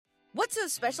What's so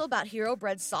special about Hero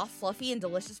Bread's soft, fluffy, and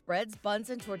delicious breads, buns,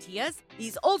 and tortillas?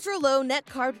 These ultra-low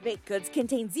net-carb baked goods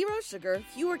contain zero sugar,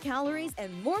 fewer calories,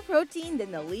 and more protein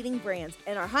than the leading brands,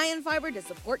 and are high in fiber to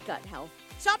support gut health.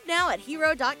 Shop now at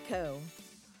hero.co.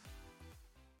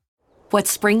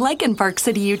 What's spring like in Park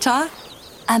City, Utah?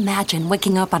 Imagine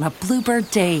waking up on a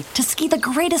bluebird day to ski the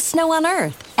greatest snow on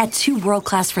Earth at two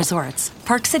world-class resorts,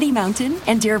 Park City Mountain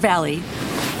and Deer Valley.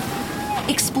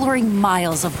 Exploring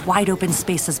miles of wide-open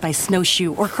spaces by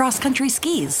snowshoe or cross-country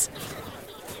skis.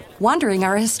 Wandering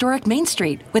our historic Main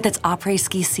Street with its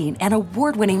après-ski scene and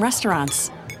award-winning restaurants.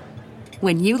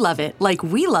 When you love it like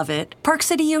we love it, Park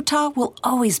City, Utah will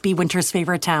always be winter's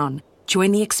favorite town.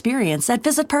 Join the experience at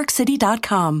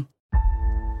visitparkcity.com.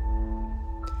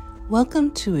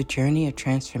 Welcome to A Journey of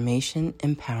Transformation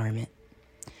Empowerment.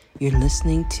 You're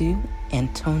listening to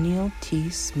Antonio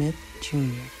T. Smith, Jr.,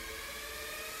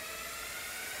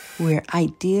 where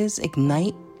ideas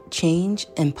ignite, change,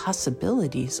 and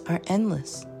possibilities are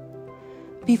endless.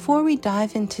 Before we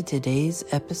dive into today's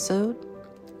episode,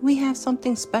 we have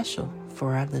something special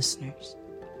for our listeners.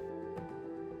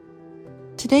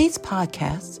 Today's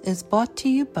podcast is brought to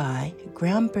you by a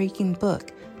groundbreaking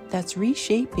book that's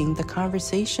reshaping the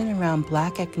conversation around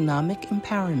Black economic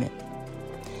empowerment.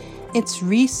 It's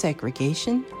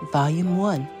Resegregation, Volume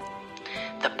 1,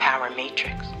 The Power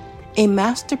Matrix. A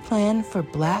master plan for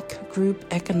Black group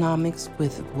economics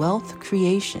with wealth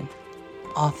creation,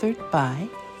 authored by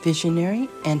visionary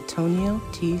Antonio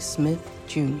T. Smith,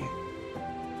 Jr.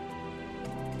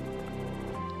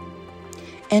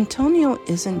 Antonio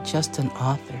isn't just an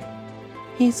author.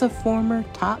 He's a former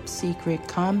top-secret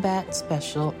combat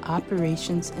special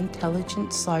operations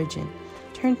intelligence sergeant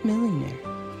turned millionaire.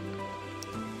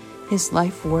 His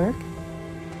life work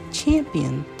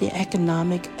championed the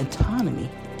economic autonomy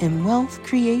and wealth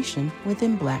creation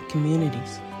within Black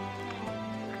communities.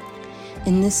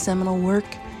 In this seminal work,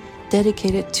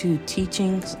 dedicated to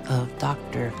teachings of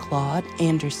Dr. Claude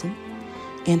Anderson,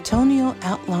 Antonio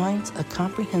outlines a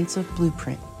comprehensive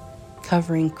blueprint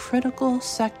covering critical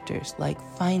sectors like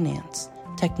finance,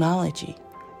 technology,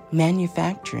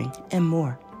 manufacturing, and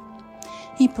more.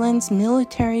 He blends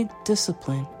military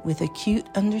discipline with acute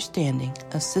understanding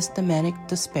of systematic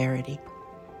disparity.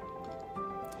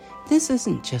 This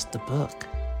isn't just a book.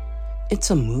 It's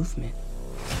a movement,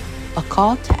 a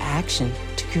call to action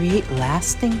to create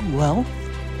lasting wealth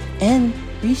and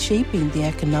reshaping the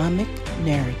economic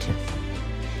narrative.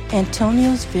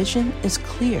 Antonio's vision is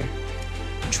clear: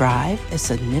 drive a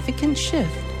significant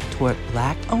shift toward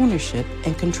Black ownership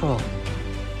and control.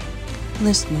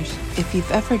 Listeners, if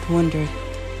you've ever wondered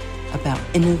about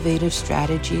innovative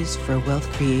strategies for wealth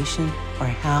creation or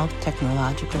how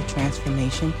technological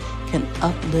transformation can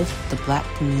uplift the Black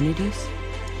communities,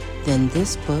 then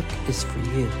this book is for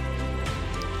you.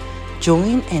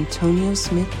 Join Antonio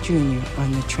Smith Jr.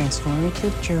 on the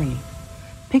transformative journey.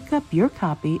 Pick up your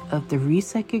copy of the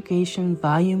Resegregation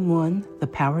Volume 1, The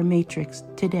Power Matrix,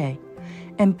 today,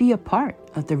 and be a part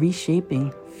of the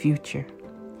reshaping future.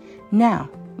 Now,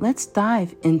 let's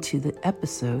dive into the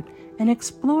episode and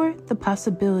explore the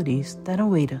possibilities that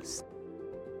await us.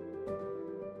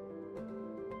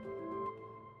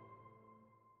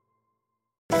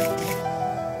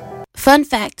 Fun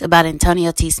fact about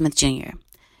Antonio T. Smith Jr.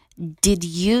 Did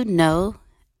you know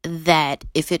that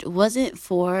if it wasn't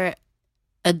for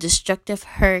a destructive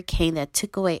hurricane that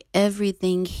took away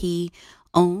everything he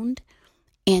owned,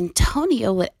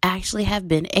 Antonio would actually have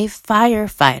been a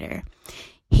firefighter?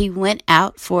 He went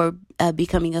out for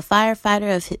becoming a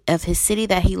firefighter of his city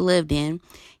that he lived in.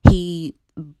 He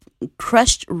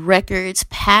crushed records,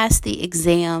 passed the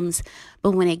exams,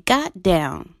 but when it got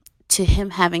down to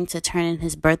him having to turn in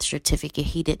his birth certificate,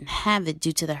 he didn't have it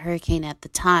due to the hurricane at the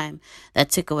time that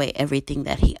took away everything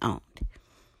that he owned.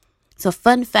 So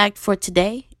fun fact for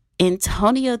today,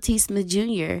 Antonio T. Smith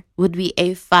Jr. would be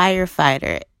a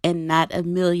firefighter and not a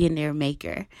millionaire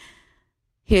maker.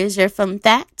 Here's your fun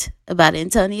fact about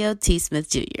Antonio T. Smith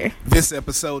Jr. This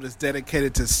episode is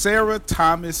dedicated to Sarah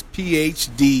Thomas,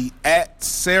 PhD, at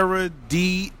Sarah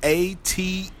DATEECHUR.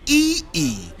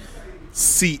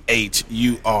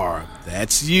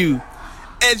 That's you.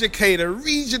 Educator,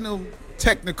 regional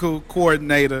technical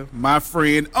coordinator, my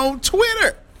friend on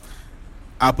Twitter.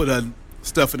 I'll put her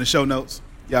stuff in the show notes.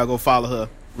 Y'all go follow her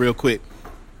real quick.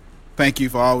 Thank you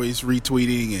for always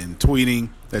retweeting and tweeting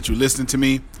that you listen to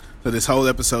me. So this whole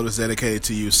episode is dedicated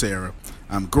to you, Sarah.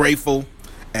 I'm grateful,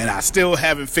 and I still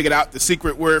haven't figured out the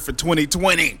secret word for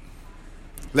 2020.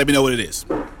 Let me know what it is.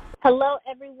 Hello,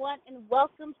 everyone, and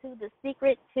welcome to the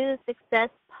Secret to Success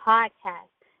podcast.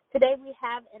 Today we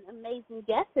have an amazing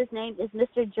guest. His name is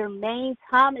Mr. Jermaine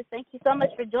Thomas. Thank you so much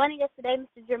for joining us today,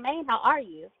 Mr. Jermaine. How are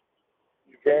you?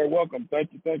 You're very welcome.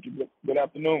 Thank you. Good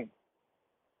afternoon.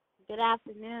 Good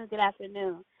afternoon. Good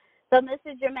afternoon. So,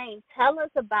 Mr. Jermaine, tell us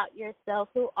about yourself.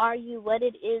 Who are you? What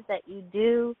it is that you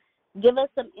do? Give us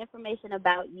some information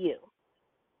about you.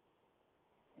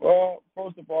 Well,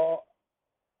 first of all,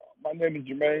 my name is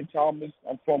Jermaine Thomas.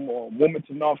 I'm from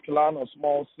Wilmington, North Carolina, a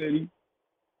small city.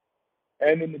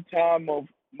 And in the time of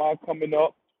my coming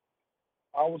up,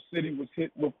 our city was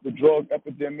hit with the drug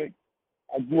epidemic.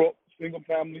 I grew up single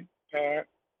family parent.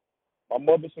 My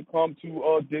mother succumbed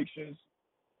to addictions,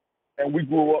 and we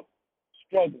grew up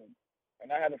struggling.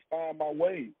 And I had to find my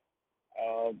way.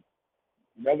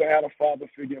 Never had a father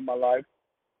figure in my life,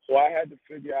 so I had to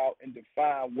figure out and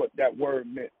define what that word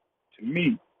meant to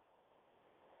me.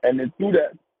 And then through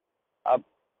that, I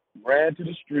ran to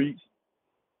the streets,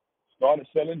 started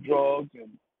selling drugs and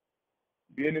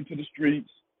being into the streets,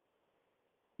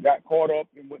 got caught up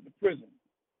and went to prison.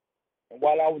 And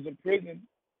while I was in prison,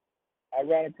 I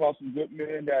ran across some good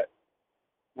men that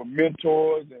were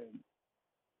mentors, and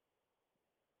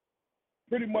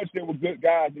pretty much they were good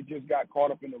guys that just got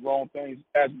caught up in the wrong things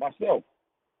as myself.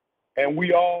 And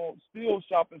we all still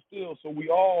shop and steal, so we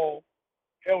all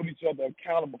held each other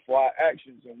accountable for our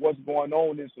actions. And what's going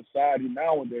on in society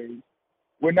nowadays,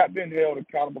 we're not being held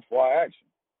accountable for our actions.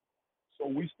 So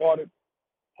we started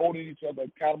holding each other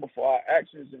accountable for our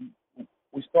actions, and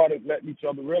we started letting each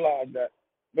other realize that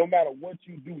no matter what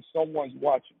you do, someone's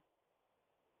watching.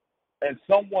 And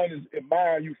someone is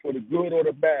admiring you for the good or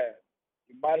the bad.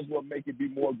 You might as well make it be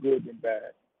more good than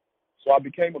bad. So I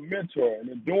became a mentor, and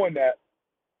in doing that,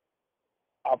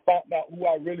 I found out who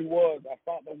I really was. I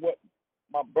found out what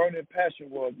my burning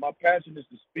passion was. My passion is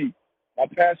to speak. My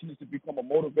passion is to become a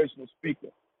motivational speaker.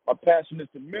 My passion is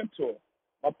to mentor.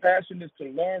 My passion is to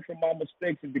learn from my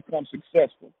mistakes and become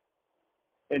successful.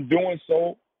 In doing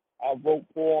so, I wrote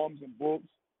poems and books.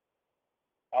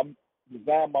 I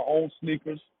designed my own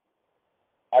sneakers.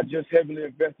 I just heavily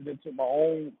invested into my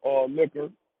own liquor.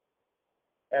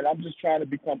 And I'm just trying to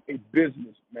become a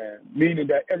businessman, meaning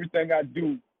that everything I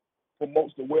do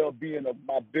promotes the well-being of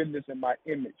my business and my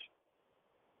image.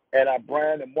 And I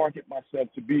brand and market myself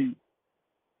to be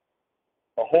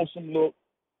a wholesome look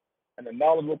and a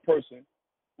knowledgeable person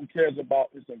who cares about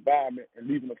his environment and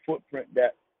leaving a footprint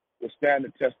that will stand the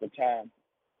test of time.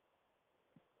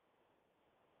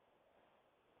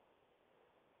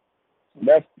 So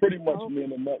that's pretty much me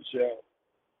in a nutshell.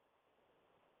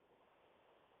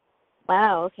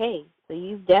 Wow, okay. So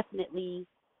you've definitely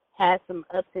had some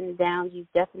ups and downs.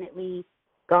 You've definitely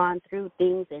gone through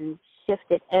things and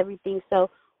shifted everything.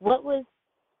 So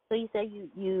you said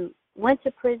you went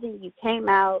to prison, you came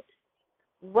out.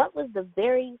 What was the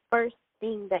very first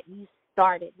thing that you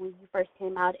started when you first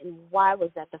came out, and why was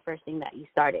that the first thing that you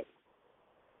started?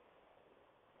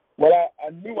 Well,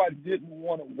 I knew I didn't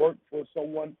want to work for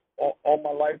someone all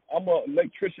my life. I'm an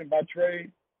electrician by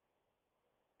trade,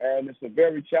 and it's a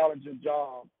very challenging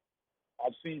job.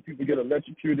 I've seen people get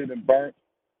electrocuted and burnt.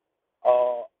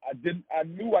 I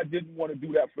knew I didn't want to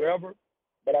do that forever,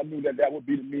 but I knew that would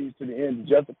be the means to the end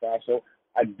to justify. So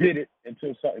I did it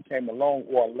until something came along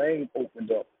or a lane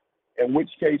opened up, in which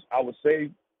case I would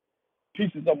save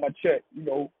pieces of my check,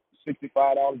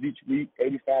 $65 each week,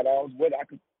 $85,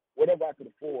 whatever I could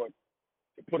afford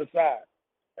to put aside.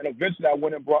 And eventually I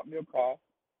went and brought me a car.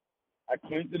 I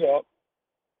cleaned it up.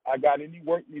 I got any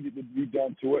work needed to be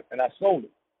done to it, and I sold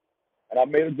it. And I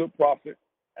made a good profit,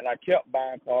 and I kept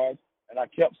buying cars, and I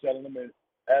kept selling them. And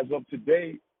as of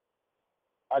today,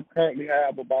 I currently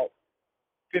have about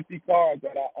 50 cars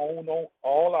that I own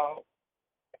all out,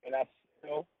 and I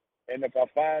sell. And if I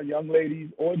find young ladies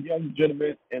or young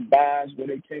gentlemen in binds where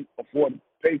they can't afford to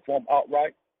pay for them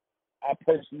outright, I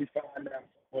personally find that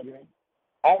for them.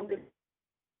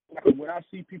 When I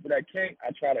see people that can't,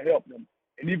 I try to help them.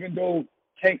 And even though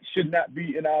can't should not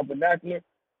be in our vernacular,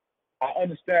 I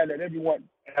understand that everyone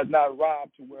has not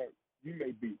arrived to where you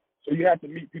may be. So you have to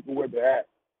meet people where they're at.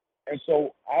 And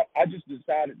so I just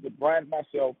decided to brand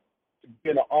myself to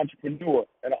be an entrepreneur.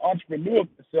 And an entrepreneur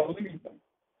can sell anything.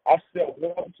 I sell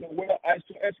water to a well, ice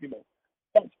to Eskimo.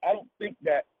 I don't think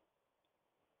that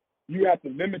you have to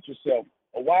limit yourself.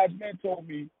 A wise man told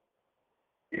me,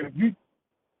 if you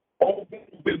open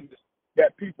a business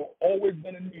that people always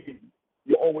going to need,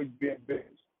 you'll always be in business.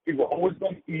 People are always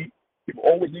going to eat. People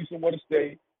always need somewhere to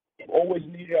stay. People always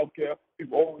need health care.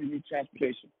 People always need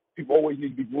transportation. People always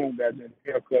need to be groomed, as in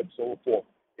haircut, and so forth.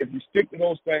 If you stick to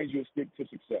those things, you'll stick to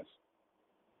success.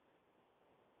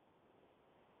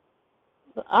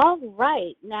 All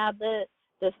right. Now, the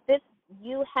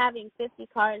you having 50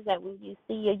 cars that when you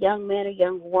see a young man or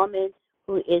young woman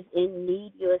who is in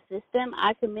need, you assist them.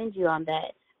 I commend you on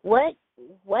that. What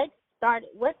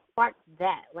sparked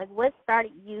that? Like, what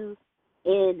started you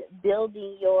in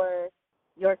building your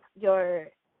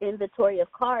inventory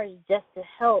of cars just to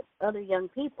help other young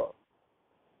people?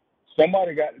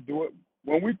 Somebody got to do it.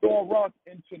 When we throw a rock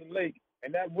into the lake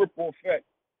and that ripple effect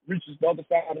reaches the other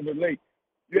side of the lake,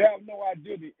 you have no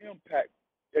idea the impact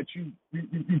that you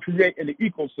create in the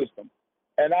ecosystem.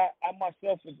 And I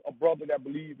myself is a brother that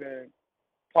believes in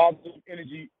positive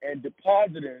energy and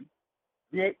depositing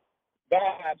good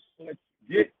vibes so that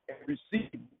you get and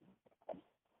receive.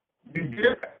 You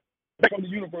give from the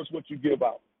universe what you give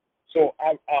out. So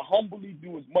I humbly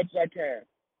do as much as I can.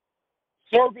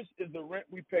 Service is the rent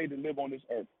we pay to live on this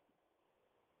earth.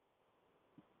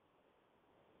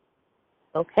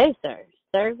 Okay, sir.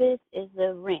 Service is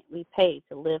the rent we pay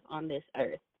to live on this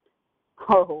earth.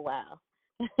 Oh, wow.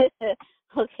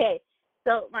 Okay.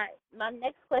 So my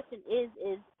next question is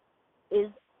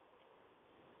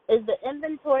the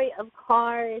inventory of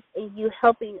cars and you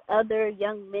helping other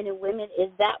young men and women, is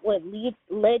that what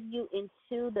led you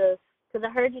into because I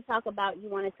heard you talk about you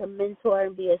wanted to mentor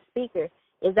and be a speaker.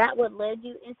 Is that what led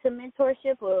you into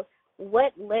mentorship, or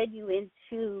what led you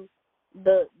into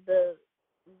the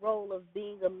role of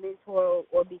being a mentor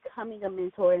or becoming a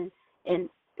mentor, and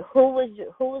who was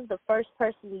the first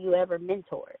person you ever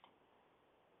mentored?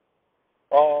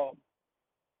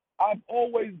 I've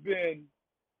always been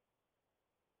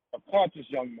a conscious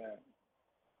young man.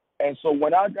 And so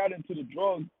when I got into the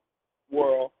drug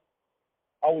world,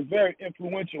 I was very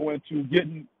influential into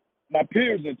getting my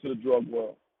peers into the drug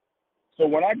world. So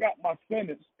when I got my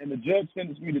sentence and the judge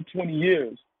sentenced me to 20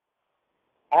 years,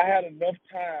 I had enough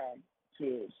time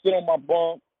to sit on my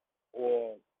bunk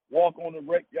or walk on the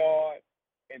rec yard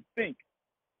and think.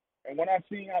 And when I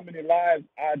seen how many lives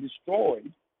I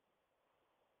destroyed,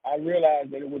 I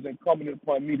realized that it was incumbent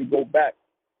upon me to go back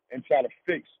and try to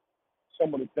fix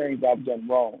some of the things I've done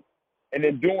wrong. And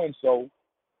in doing so,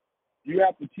 you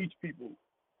have to teach people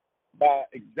by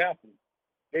example.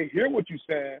 They hear what you're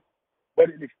saying, but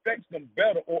it affects them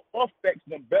better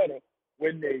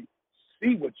when they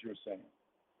see what you're saying.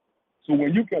 So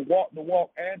when you can walk the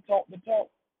walk and talk the talk,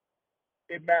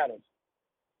 it matters.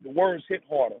 The words hit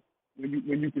harder when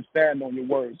you can stand on your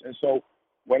words. And so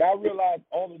when I realized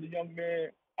all of the young men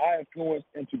I influenced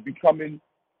into becoming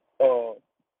drug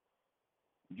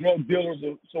dealers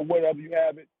or so whatever you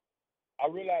have it, I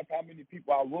realized how many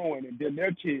people I ruined, and then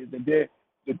their kids, and then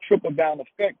the trickle-down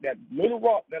effect, that little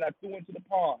rock that I threw into the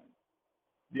pond,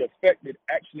 the effect it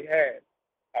actually had.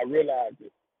 I realized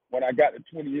it when I got to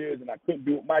 20 years and I couldn't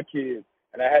do it with my kids,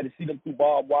 and I had to see them through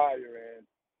barbed wire, and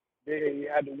they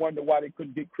had to wonder why they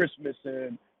couldn't get Christmas,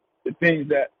 and the things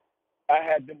that I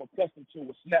had them accustomed to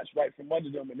was snatched right from under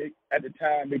them, and they, at the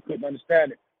time, they couldn't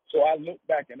understand it. So I look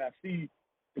back and I see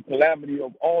the calamity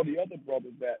of all the other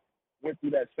brothers that went through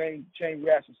that same chain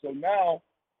reaction. So now,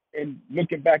 in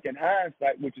looking back in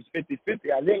hindsight, which is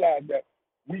 50-50, I realize that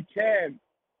we can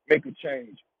make a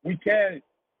change. We can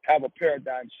have a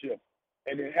paradigm shift.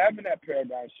 And in having that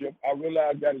paradigm shift, I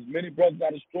realized that as many brothers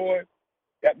I destroyed,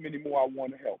 that many more I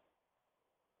want to help.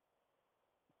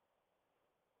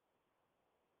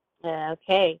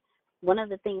 Okay. One of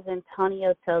the things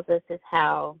Antonio tells us is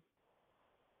how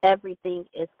everything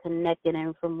is connected.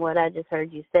 And from what I just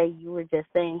heard you say, you were just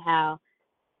saying how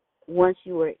once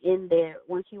you were in there,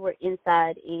 once you were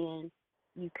inside and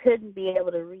you couldn't be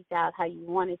able to reach out how you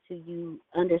wanted to, you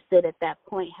understood at that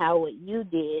point how what you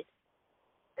did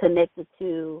connected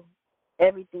to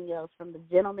everything else, from the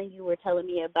gentleman you were telling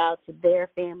me about to their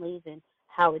families, and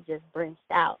how it just branched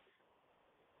out.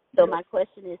 So my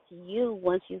question is to you,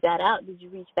 once you got out, did you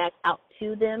reach back out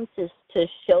to them to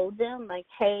show them, like,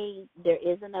 hey, there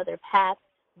is another path,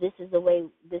 this is the way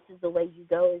you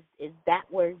go? Is that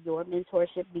where your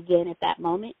mentorship began at that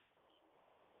moment?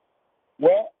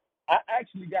 Well, I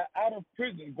actually got out of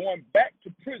prison, going back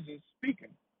to prison speaking.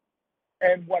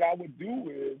 And what I would do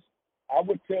is I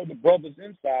would tell the brothers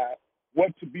inside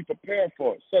what to be prepared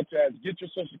for, such as get your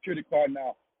Social Security card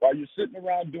now. While you're sitting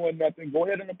around doing nothing, go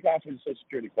ahead and apply for your Social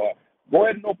Security card. Go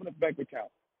ahead and open a bank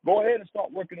account. Go ahead and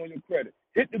start working on your credit.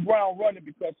 Hit the ground running,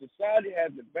 because society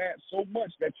has advanced so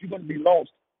much that you're going to be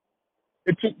lost.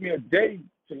 It took me a day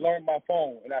to learn my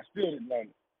phone, and I still didn't learn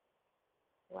it.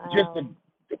 Wow. Just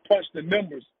to punch the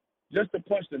numbers,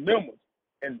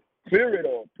 and clear it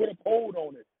or put a code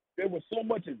on it. There was so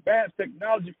much advanced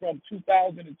technology from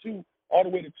 2002 all the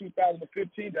way to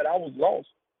 2015 that I was lost.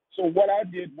 So what I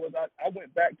did was I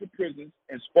went back to prisons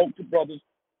and spoke to brothers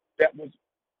that was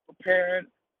preparing,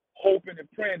 hoping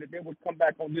and praying that they would come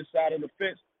back on this side of the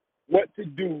fence, what to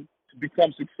do to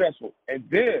become successful. And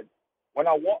then when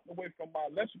I walked away from my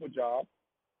electrical job,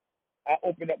 I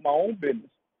opened up my own business.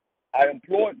 I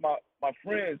employed my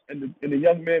friends and the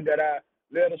young men that I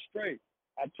led astray.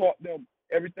 I taught them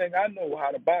everything I know,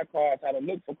 how to buy cars, how to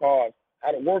look for cars,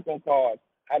 how to work on cars,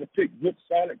 how to pick good,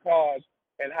 solid cars,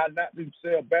 and how not to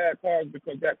sell bad cars,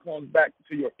 because that comes back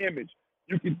to your image.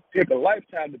 You can take a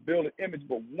lifetime to build an image,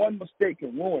 but one mistake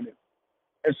can ruin it.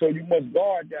 And so you must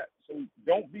guard that. So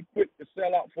don't be quick to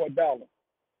sell out for $1.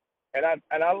 And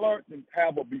I learned to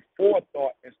have a before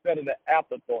thought instead of the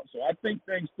afterthought. So I think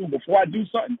things through. Before I do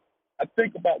something, I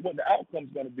think about what the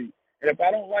outcome's going to be. And if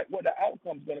I don't like what the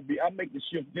outcome's going to be, I make the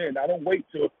shift then. I don't wait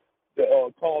till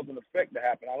the cause and effect to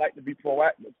happen. I like to be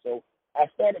proactive. So I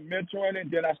started mentoring,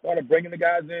 and then I started bringing the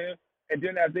guys in. And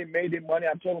then as they made their money,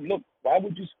 I told them, look, why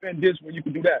would you spend this when you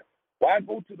can do that? Why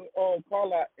go to the car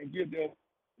lot and give them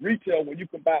retail when you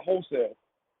can buy wholesale?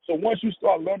 So once you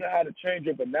start learning how to change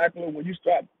your vernacular, when you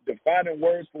start defining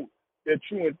words for their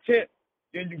true intent,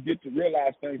 then you get to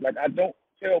realize things. Like, I don't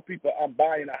tell people I'm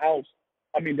buying a house,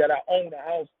 that I own a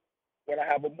house when I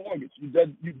have a mortgage. You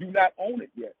do not own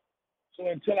it yet. So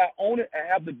until I own it and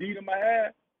have the deed in my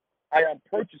hand, I am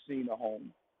purchasing a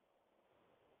home.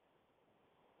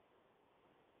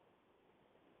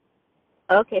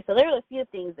 Okay, so there are a few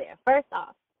things there. First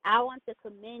off, I want to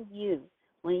commend you.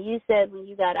 When you said when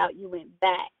you got out, you went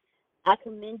back. I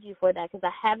commend you for that, because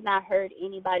I have not heard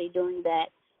anybody doing that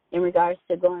in regards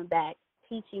to going back,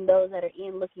 teaching those that are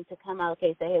in looking to come out.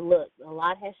 Okay, say, hey, look, a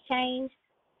lot has changed.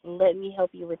 Let me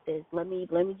help you with this. Let me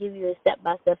give you a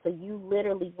step-by-step. So you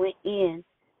literally went in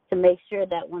to make sure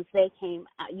that once they came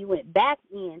out, you went back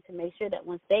in to make sure that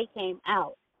once they came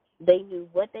out, they knew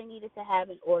what they needed to have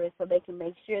in order so they can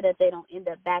make sure that they don't end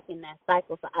up back in that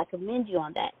cycle. So I commend you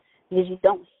on that, because you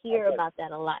don't hear about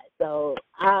that a lot. So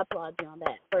I applaud you on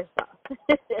that, first off.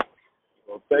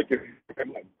 Well, thank you very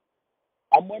much.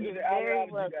 I'm under the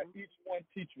ideology that each one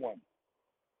teach one.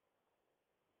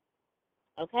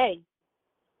 Okay.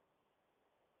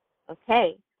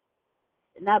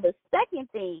 Now, the second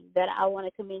thing that I want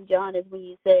to commend you on is when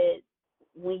you said,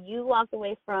 when you walked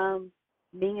away from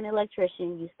being an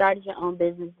electrician, you started your own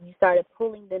business, you started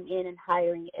pulling them in and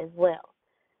hiring as well.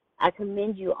 I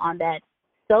commend you on that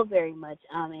so very much.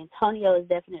 Antonio is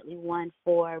definitely one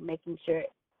for making sure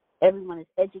everyone is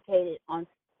educated on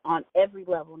every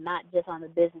level, not just on the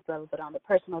business level, but on the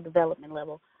personal development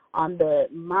level, on the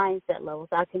mindset level.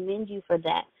 So I commend you for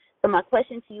that. So my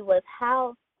question to you was,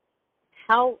 how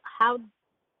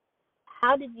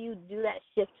did you do that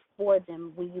shift for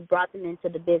them when you brought them into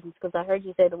the business? Because I heard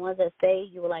you say the ones that stay,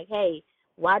 you were like, hey,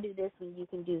 why do this when you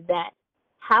can do that?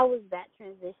 How was that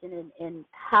transition, and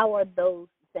how are those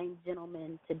same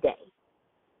gentlemen today?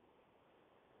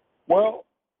 Well,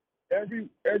 every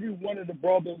one of the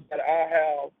brothers that I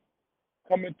have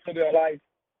come into their life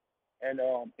and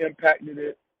impacted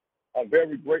it are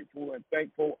very grateful and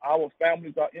thankful. Our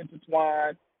families are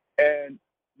intertwined, and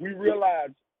we realize,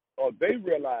 or they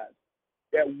realize,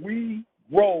 that we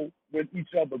grow when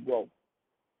each other grow.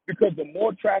 Because the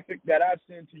more traffic that I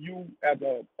send to you as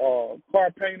a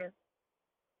car painter,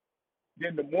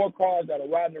 then the more cars that are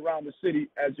riding around the city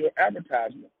as your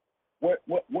advertisement.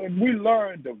 When we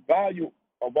learn the value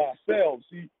of ourselves,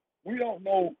 see, we don't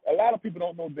know, a lot of people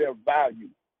don't know their value.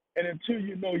 And until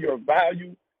you know your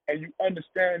value and you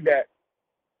understand that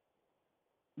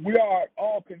we are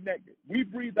all connected. We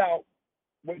breathe out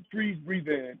what trees breathe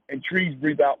in, and trees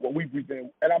breathe out what we breathe in.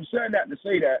 And I'm saying that to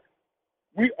say that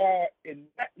we are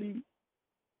innately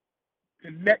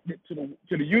connected to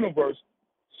the universe,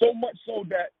 so much so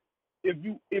that if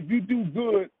you do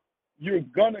good, you're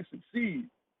gonna succeed.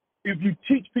 If you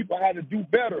teach people how to do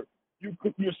better,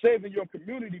 you're saving your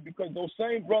community, because those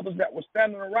same brothers that were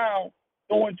standing around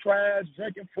throwing trash,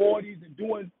 drinking 40s, and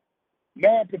doing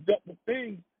non-productive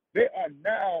things, they are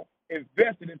now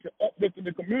invested into uplifting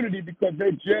the community, because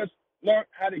they just learned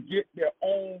how to get their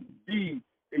own deed.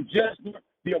 They just learned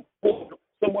the importance of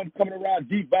someone coming around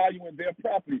devaluing their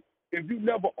property. If you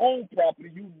never own property,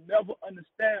 you never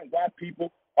understand why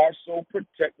people are so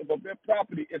protective of their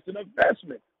property. It's an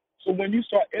investment. So when you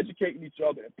start educating each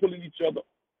other and pulling each other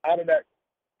out of that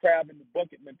crab in the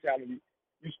bucket mentality,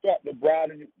 you start to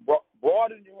broaden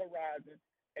your horizon,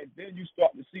 and then you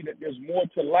start to see that there's more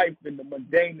to life than the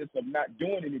mundaneness of not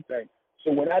doing anything.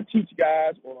 So when I teach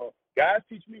guys, or guys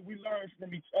teach me, we learn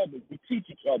from each other. We teach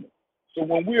each other. So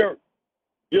when we're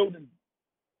building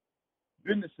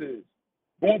businesses,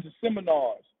 going to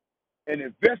seminars, and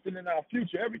investing in our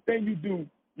future, everything you do,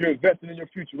 you're investing in your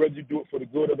future, whether you do it for the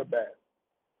good or the bad.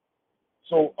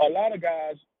 So a lot of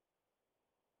guys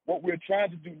What we're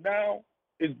trying to do now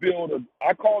is build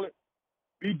I call it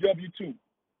BW2,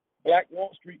 Black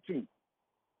Wall Street 2.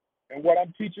 And what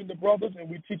I'm teaching the brothers and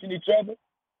we're teaching each other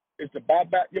is to buy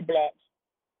back your blocks,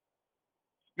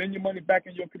 spend your money back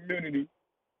in your community,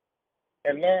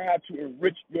 and learn how to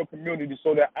enrich your community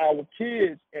so that our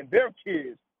kids and their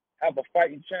kids have a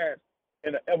fighting chance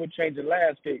in an ever-changing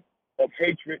landscape of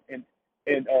hatred and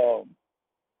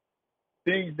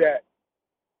things that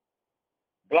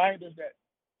blinders that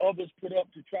others put up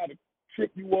to try to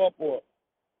trip you up or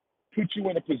put you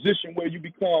in a position where you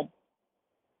become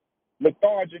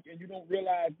lethargic and you don't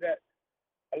realize that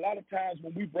a lot of times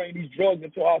when we bring these drugs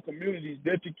into our communities,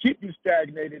 they're to keep you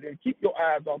stagnated and keep your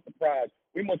eyes off the prize.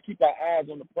 We must keep our eyes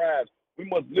on the prize. We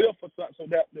must live for something so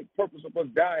that the purpose of us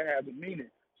dying has a meaning.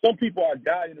 Some people are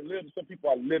dying to live and some people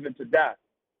are living to die.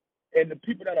 And the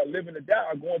people that are living to die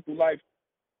are going through life,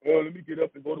 oh, let me get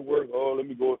up and go to work. Oh, let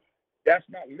me go. That's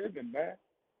not living, man.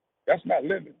 That's not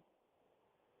living.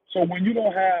 So when you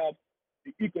don't have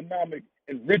the economic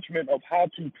enrichment of how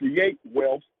to create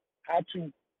wealth, how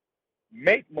to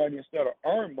make money instead of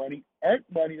earned money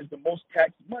is the most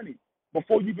taxed money.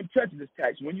 Before you even touch it, it's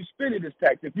taxed. When you spend it, it's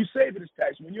taxed. If you save it, it's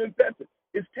taxed. When you invest it,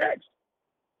 it's taxed.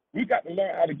 We got to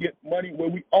learn how to get money where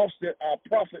we offset our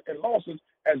profit and losses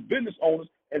as business owners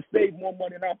and save more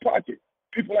money in our pocket.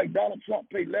 People like Donald Trump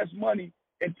pay less money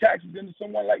in taxes than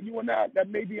someone like you and I that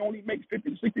maybe only makes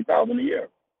 $50,000 to $60,000 a year.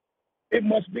 It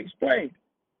must be explained.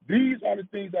 These are the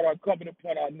things that are coming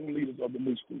upon our new leaders of the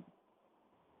new school.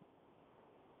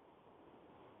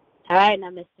 All right, now,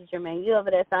 Mr. Jermaine, you over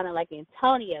there sounding like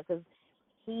Antonio, because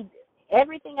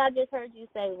everything I just heard you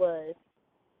say was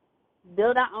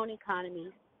build our own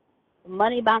economies.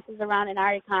 Money bounces around in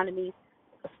our economies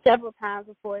several times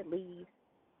before it leaves.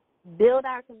 Build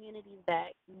our communities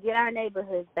back, get our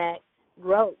neighborhoods back,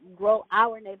 grow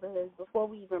our neighborhoods before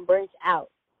we even branch out.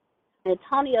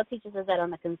 Antonio teaches us that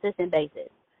on a consistent basis.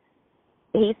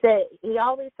 He said, he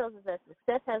always tells us that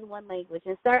success has one language.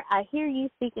 And, sir, I hear you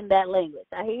speaking that language.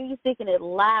 I hear you speaking it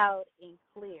loud and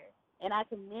clear. And I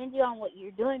commend you on what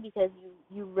you're doing because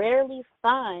you rarely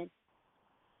find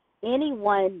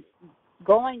anyone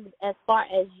going as far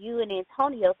as you and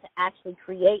Antonio to actually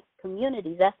create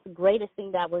communities. That's the greatest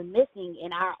thing that we're missing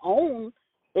in our own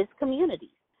is communities.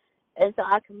 And so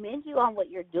I commend you on what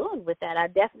you're doing with that. I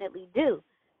definitely do.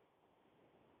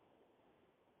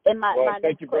 And my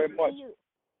thank you very much.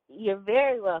 You're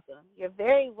very welcome. You're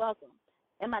very welcome.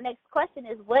 And my next question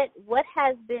is, what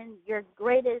has been your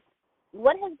greatest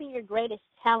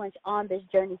challenge on this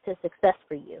journey to success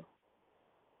for you?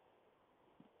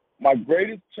 My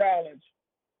greatest challenge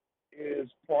is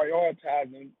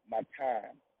prioritizing my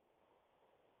time.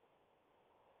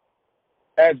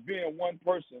 As being one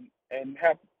person and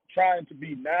trying to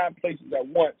be 9 places at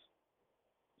once,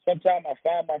 sometimes I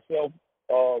find myself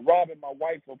robbing my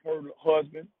wife of her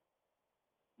husband,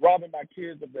 robbing my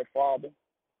kids of their father.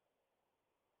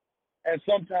 And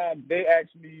sometimes they ask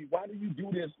me, why do you do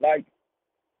this? Like,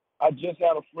 I just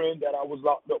had a friend that I was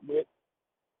locked up with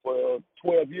for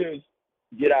 12 years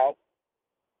get out,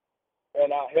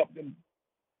 and I helped him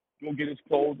go get his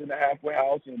clothes in the halfway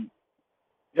house and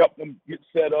helped him get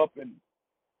set up. And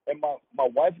my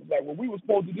wife was like, well, we were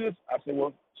supposed to do this. I said,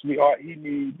 well, sweetheart, he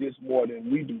needs this more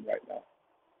than we do right now.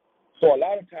 So a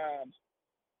lot of times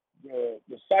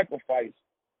the sacrifice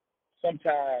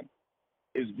sometimes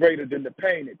is greater than the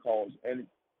pain it causes. And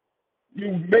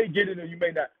you may get it or you may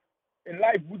not. In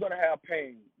life, we're going to have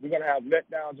pain. We're going to have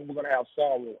letdowns and we're going to have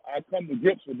sorrow. I come to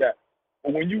grips with that.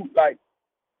 But when you,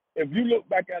 if you look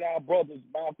back at our brothers,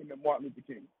 Malcolm and Martin Luther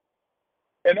King,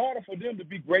 in order for them to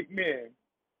be great men,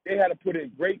 they had to put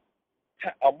in great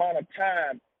amount of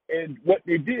time in what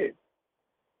they did.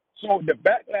 So the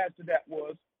backlash to that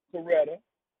was Coretta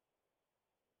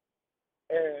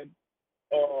and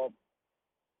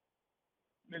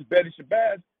Ms. Betty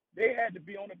Shabazz. They had to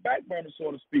be on the back burner,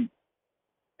 so to speak.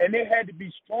 And they had to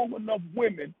be strong enough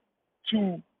women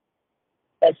to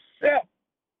accept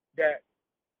that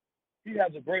he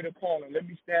has a greater calling. Let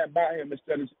me stand by him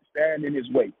instead of stand in his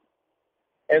way.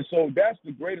 And so that's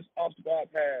the greatest obstacle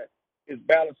I've had is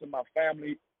balancing my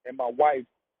family and my wife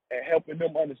and helping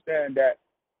them understand that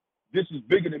this is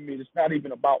bigger than me. It's not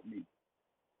even about me.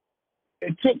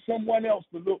 It took someone else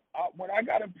to look. When I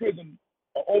got in prison,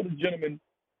 an older gentleman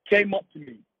came up to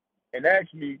me and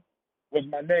asked me, was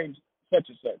my name such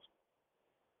and such?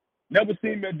 Never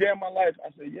seen me a day in my life. I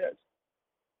said, yes.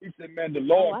 He said, man, the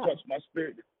Lord touched my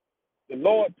spirit. The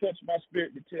Lord touched my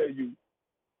spirit to tell you,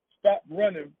 stop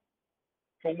running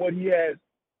from what he has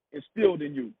instilled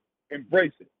in you.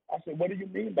 Embrace it. I said, what do you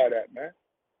mean by that, man?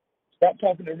 Stop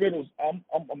talking in riddles. I'm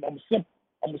simple.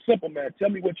 I'm a simple man. Tell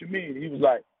me what you mean. He was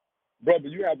like, brother,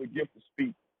 you have a gift to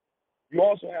speak. You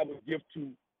also have a gift to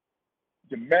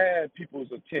demand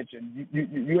people's attention.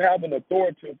 You have an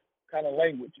authoritative kind of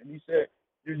language. And he said,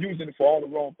 you're using it for all the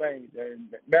wrong things.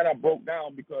 And man, I broke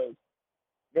down because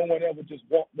no one ever just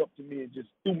walked up to me and just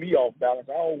threw me off balance.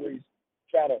 I always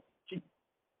try to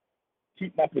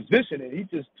keep my position, and he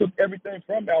just took everything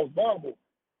from me. I was vulnerable.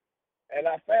 And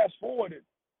I fast forwarded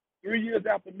 3 years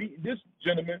after meeting this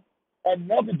gentleman,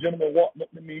 another gentleman walked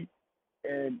up to me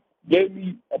and gave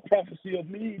me a prophecy of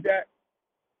me that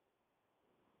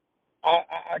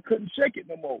I couldn't shake it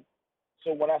no more.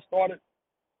 So when I started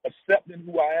accepting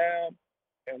who I am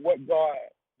and what God,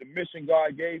 the mission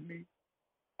God gave me,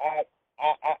 I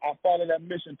follow that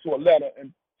mission to a letter,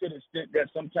 and to the extent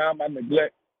that sometimes I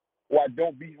neglect or I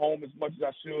don't be home as much as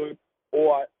I should,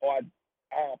 or I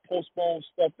postpone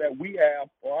stuff that we have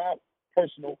for our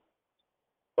personal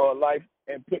life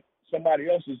and put somebody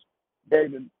else's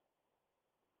burden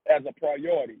as a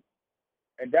priority.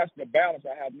 And that's the balance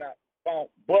I have not found.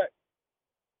 But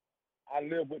I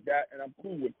live with that, and I'm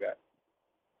cool with that.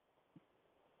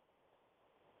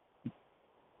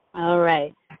 All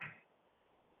right.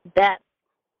 That's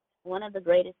one of the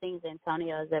greatest things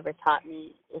Antonio has ever taught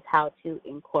me is how to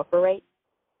incorporate.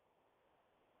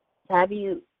 Have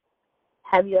you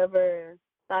ever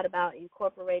thought about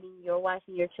incorporating your wife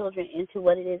and your children into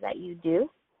what it is that you do?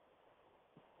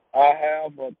 I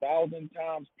have 1,000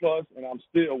 times plus, and I'm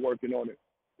still working on it.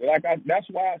 That's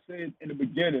why I said in the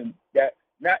beginning that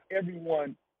not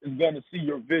everyone is going to see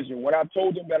your vision. When I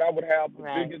told them that I would have the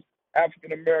biggest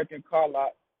African-American car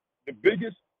lot, the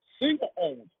biggest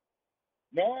single-owned,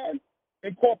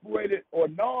 non-incorporated or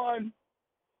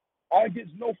I get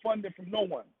no funding from no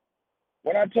one.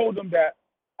 When I told them that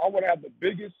I would have the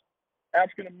biggest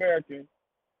African-American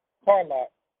car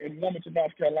lot in Wilmington,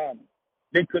 North Carolina,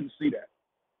 they couldn't see that.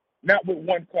 Not with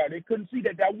one car. They couldn't see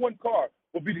that one car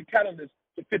would be the catalyst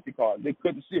to 50 cars. They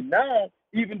couldn't see it. Now,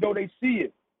 even though they see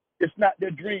it, it's not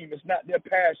their dream. It's not their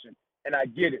passion. And I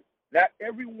get it. Not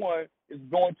everyone is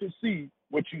going to see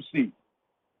what you see.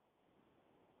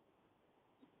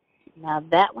 Now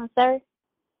that one, sir,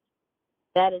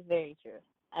 that is very true.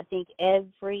 I think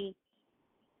every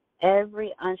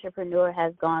entrepreneur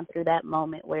has gone through that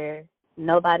moment where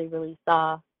nobody really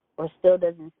saw or still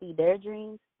doesn't see their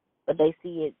dreams, but they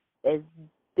see it as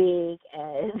big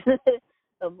as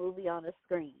a movie on a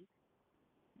screen.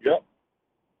 Yep.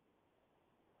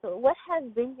 So what has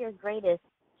been your greatest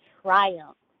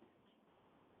triumph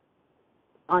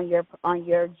on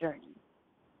your journey?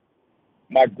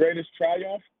 My greatest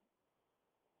triumph?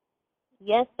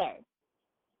 Yes, sir.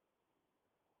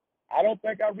 I don't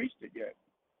think I reached it yet.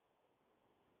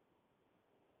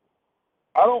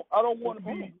 I don't want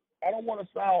to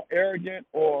sound arrogant,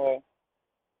 or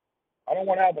I don't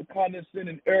want to have a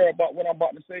condescending air about what I'm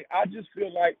about to say. I just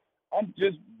feel like I'm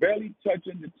just barely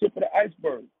touching the tip of the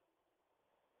iceberg.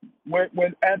 When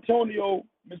Mr.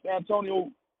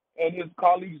 Antonio and his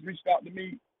colleagues reached out to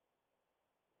me,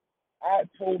 I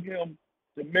told him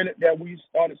the minute that we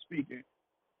started speaking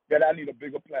that I need a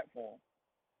bigger platform.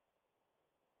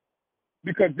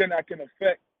 Because then I can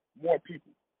affect more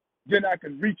people. Then I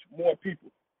can reach more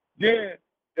people. Then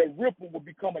the ripple will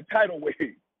become a tidal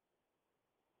wave.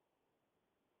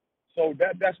 So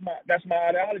that's my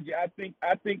ideology. I think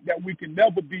that we can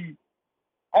never be.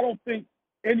 I don't think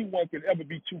anyone can ever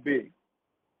be too big.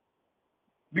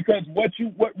 Because what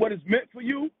is meant for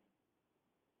you,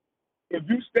 if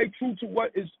you stay true to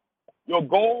what is your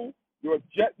goal, your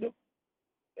objective,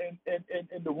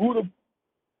 and the root of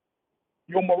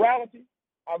your morality,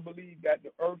 I believe that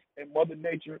the earth and Mother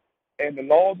Nature and the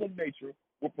laws of nature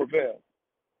will prevail.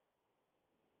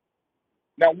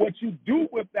 Now, what you do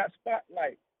with that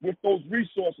spotlight, with those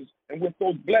resources, and with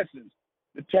those blessings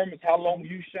determines how long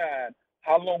you shine,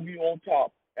 how long you on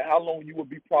top, and how long you will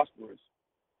be prosperous.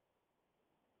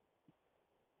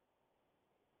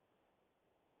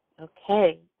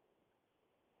 Okay.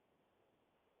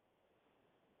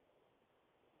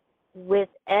 With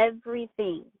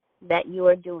everything that you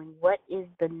are doing, what is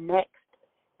the next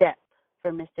step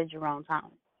for Mr. Jermaine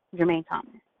Thomas?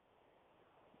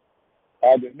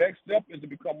 The next step is to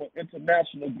become an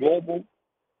international, global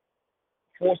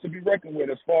force to be reckoned with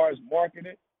as far as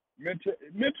marketing.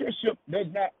 Mentorship does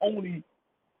not only,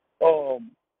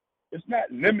 it's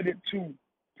not limited to,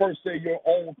 per se, your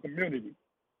own community.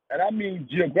 And I mean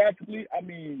geographically, I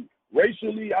mean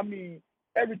racially, I mean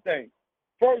everything.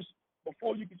 First,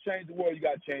 before you can change the world, you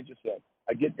got to change yourself.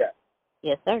 I get that.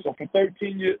 Yes, sir. So for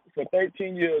 13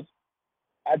 years,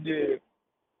 I did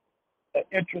an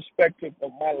introspective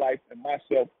of my life and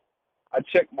myself. I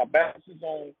checked my balances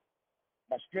on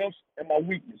my strengths and my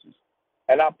weaknesses.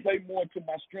 And I play more to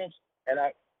my strengths and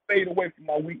I fade away from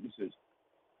my weaknesses.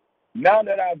 Now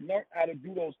that I've learned how to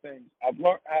do those things, I've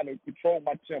learned how to control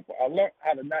my temper. I learned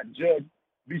how to not judge,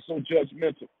 be so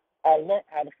judgmental. I learned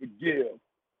how to forgive.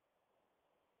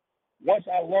 Once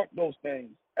I learned those things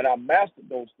and I mastered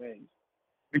those things,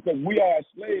 because we are a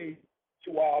slave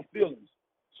to our feelings.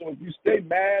 So if you stay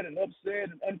mad and upset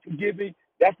and unforgiving,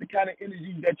 that's the kind of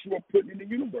energy that you are putting in the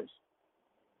universe.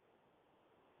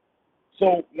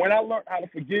 So when I learned how to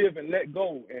forgive and let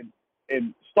go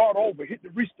and start over, hit the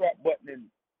restart button, and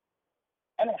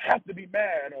I don't have to be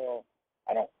mad, or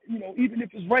I don't, even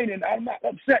if it's raining, I'm not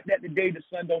upset that the day the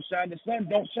sun don't shine. The sun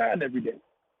don't shine every day.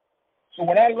 So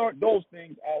when I learned those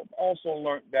things, I also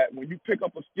learned that when you pick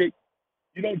up a stick,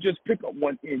 you don't just pick up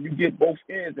one end. You get both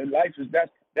ends. And life is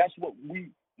that's what we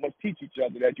must teach each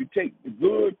other, that you take the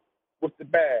good with the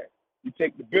bad. You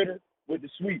take the bitter with the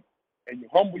sweet, and you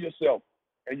humble yourself,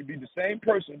 and you be the same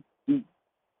person through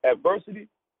adversity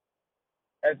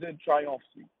as in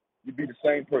triumphancy. You be the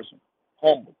same person,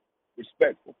 humble,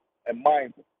 respectful, and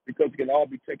mindful, because it can all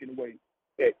be taken away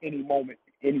at any moment,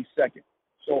 any second.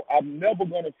 So I'm never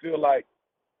going to feel like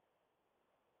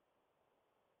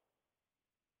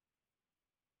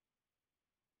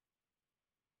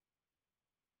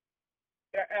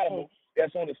that animal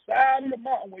that's on the side of the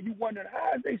mountain where you wondering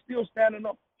how is they still standing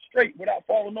up straight without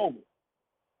falling over.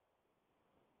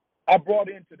 I brought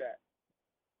into that.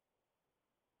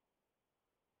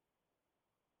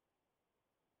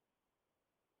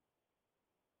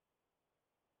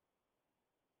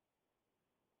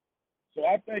 So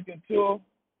I think until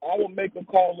our maker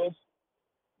call us,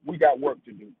 we got work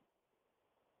to do.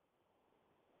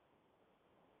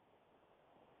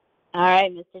 All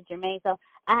right, Mr. Jermaine. So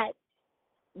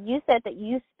you said that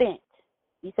you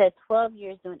said 12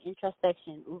 years doing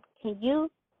introspection. Can you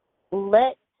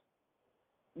let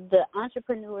the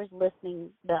entrepreneurs listening,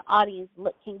 the audience,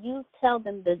 can you tell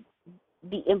them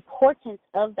the importance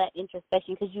of that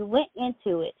introspection? Because you went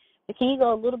into it, but can you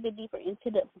go a little bit deeper into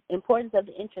the importance of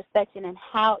the introspection and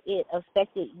how it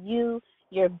affected you,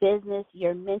 your business,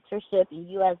 your mentorship, and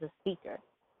you as a speaker?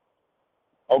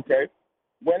 Okay.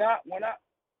 When I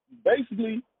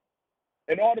basically,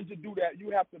 in order to do that, you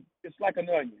have to, it's like an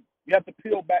onion. You have to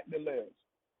peel back the layers.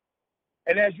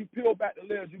 And as you peel back the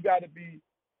layers, you gotta be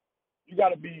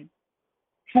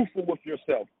truthful with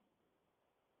yourself.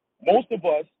 Most of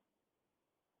us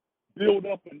build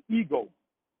up an ego.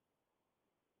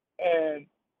 And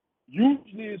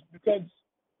usually it's because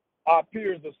our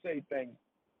peers will say things,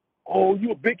 oh,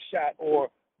 you a big shot, or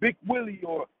Big Willie,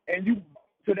 and you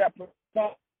to that person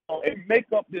and make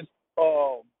up this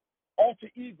alter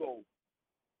ego.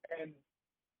 And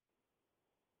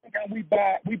we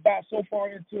buy so far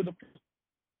into the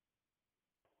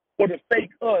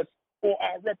fake us or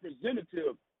our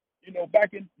representative.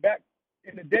 Back in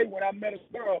the day when I met a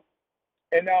girl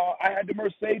and I had the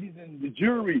Mercedes and the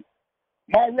jewelry,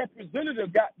 my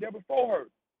representative got there before her.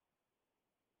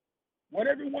 When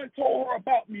everyone told her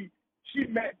about me, she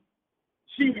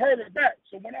heard her back.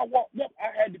 So when I walked up,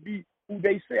 I had to be who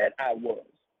they said I was.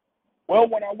 Well,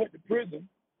 when I went to prison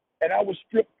and I was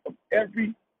stripped of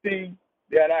everything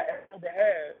that I ever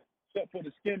had, except for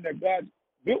the skin that God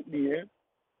built me in,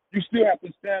 you still have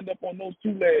to stand up on those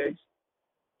two legs,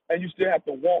 and you still have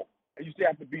to walk, and you still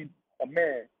have to be a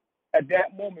man. At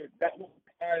that moment, that was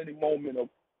the defining moment of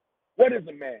what is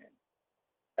a man?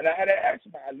 And I had to ask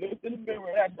myself, I looked in the mirror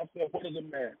and asked myself, what is a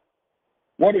man?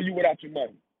 What are you without your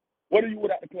money? What are you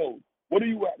without the clothes? What are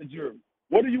you without the jewelry?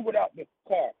 What are you without the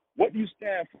car? What do you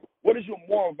stand for? What is your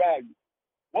moral value?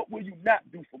 What will you not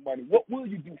do for money? What will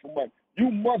you do for money?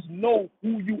 You must know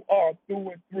who you are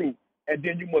through and through, and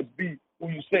then you must be who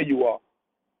you say you are.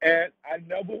 And I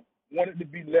never wanted to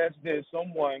be less than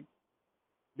someone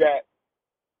that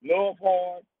loved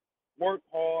hard, worked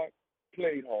hard,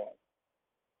 played hard.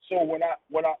 So when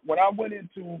I went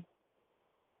into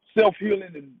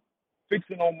self-healing and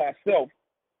fixing on myself,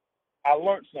 I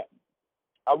learned something.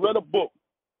 I read a book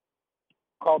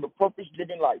called The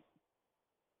Purpose-Driven Life.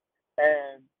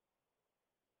 And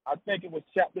I think it was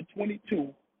chapter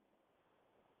 22.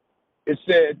 It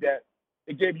said that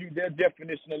it gave you their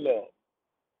definition of love.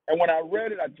 And when I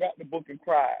read it, I dropped the book and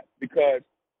cried because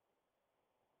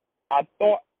I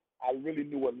thought I really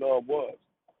knew what love was.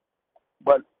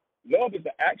 But love is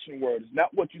an action word. It's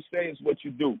not what you say, it's what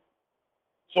you do.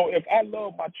 So if I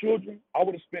love my children, I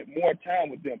would have spent more time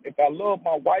with them. If I love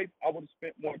my wife, I would have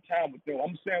spent more time with them.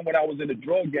 I'm saying when I was in the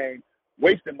drug game,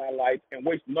 wasting my life and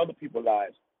wasting other people's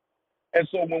lives. And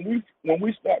so when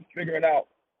we start figuring out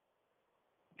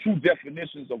true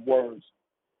definitions of words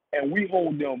and we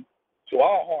hold them to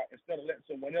our heart instead of letting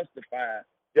someone else define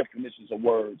definitions of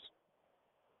words.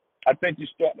 I think you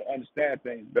start to understand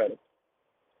things better.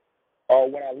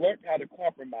 When I learned how to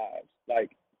compromise,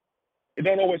 like, it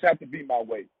don't always have to be my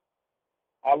way.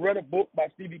 I read a book by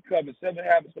Stevie Covey, 7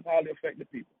 Habits of Highly Effective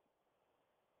People.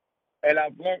 And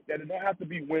I've learned that it don't have to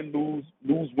be win, lose,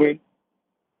 lose, win.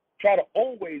 Try to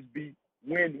always be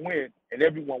win, win, and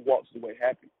everyone walks away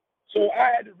happy. So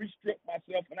I had to restrict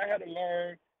myself, and I had to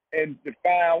learn and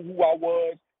define who I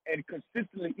was. And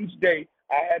consistently each day,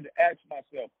 I had to ask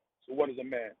myself, so what is a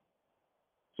man?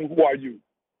 So who are you?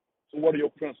 So what are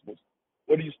your principles?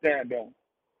 What do you stand on?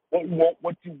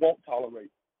 What you won't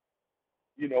tolerate?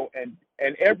 You know,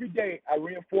 and every day I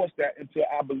reinforced that until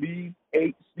I believed,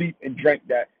 ate, sleep, and drank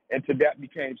that, until that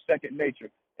became second nature.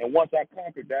 And once I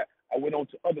conquered that, I went on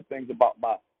to other things about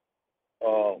my,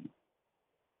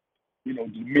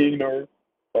 demeanor,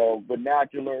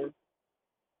 vernacular,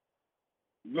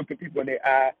 looking people in their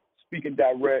eye, speaking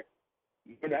direct,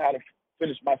 learning how to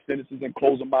finish my sentences and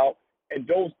close them out. And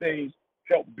those things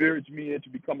helped bridge me into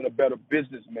becoming a better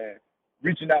businessman,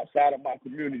 reaching outside of my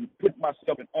community, putting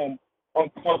myself in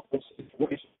uncomfortable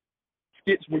situations.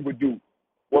 Skits we would do,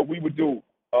 what we would do.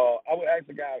 I would ask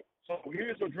the guy, so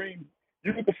here's your dream.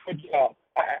 You're looking for a job.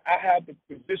 I have the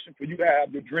position for you to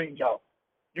have your dream job.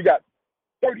 You got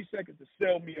 30 seconds to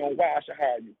sell me on why I should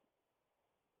hire you.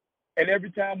 And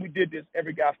every time we did this,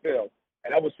 every guy failed.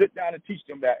 And I would sit down and teach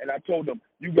them that. And I told them,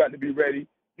 you got to be ready.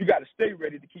 You got to stay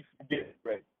ready to keep from getting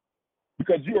ready.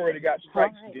 Because you already got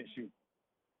strikes against you.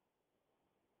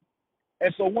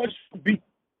 And so once you beat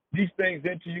these things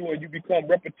into you and you become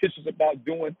repetitious about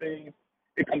doing things,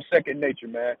 it becomes second nature,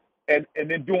 man. And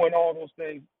then doing all those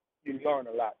things, you learn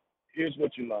a lot. Here's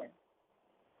what you learn.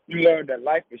 You learn that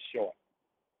life is short.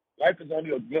 Life is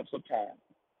only a glimpse of time.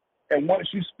 And once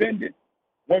you spend it,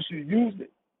 once you use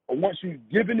it, or once you've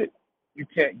given it, you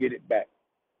can't get it back.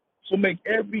 So make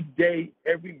every day,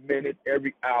 every minute,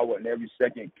 every hour, and every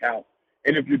second count.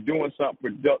 And if you're doing something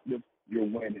productive, you're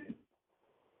winning.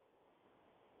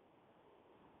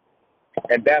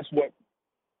 And that's what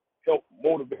helped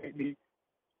motivate me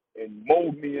and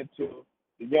mold me into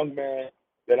the young man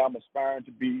that I'm aspiring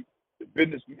to be, the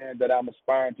businessman that I'm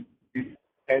aspiring to be.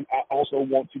 And I also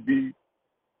want to be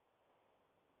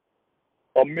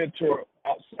a mentor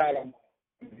outside of,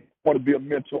 I want to be a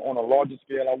mentor on a larger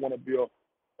scale. I want to be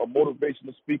a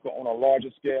motivational speaker on a larger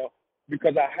scale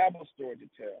because I have a story to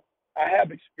tell. I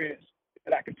have experience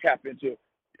that I can tap into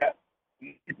that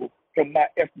people from my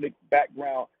ethnic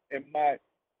background and my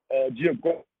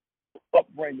geographic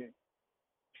upbringing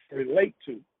relate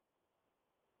to.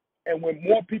 And when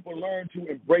more people learn to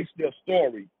embrace their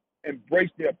story, embrace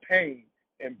their pain,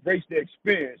 embrace their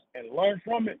experience, and learn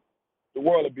from it, the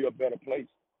world will be a better place.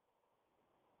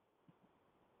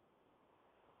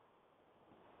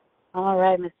 All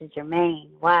right, Mr. Jermaine.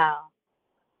 Wow.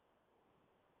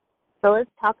 So let's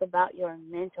talk about your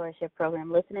mentorship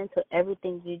program. Listening to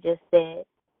everything you just said,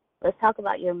 let's talk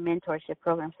about your mentorship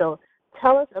program. So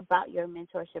tell us about your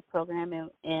mentorship program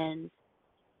and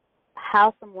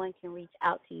how someone can reach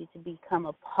out to you to become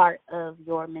a part of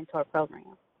your mentor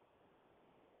program.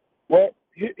 Well,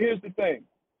 here's the thing.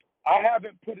 I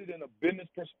haven't put it in a business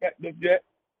perspective yet,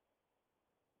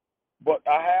 but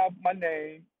I have my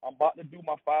name. I'm about to do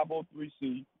my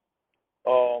 503c.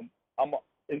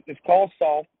 It's called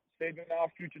SOFT, Saving Our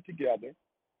Future Together.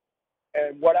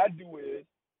 And what I do is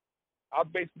I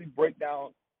basically break down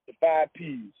the 5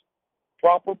 P's.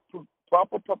 Proper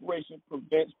preparation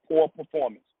prevents poor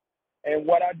performance. And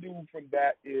what I do from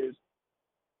that is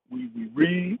we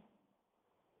read.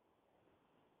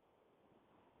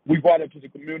 We brought it to the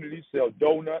community, sell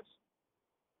donuts,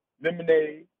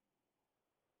 lemonade,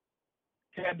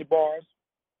 candy bars,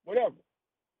 whatever.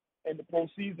 And the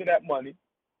proceeds of that money,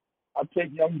 I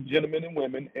take young gentlemen and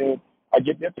women and I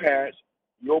get their parents,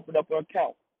 we open up an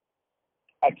account.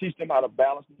 I teach them how to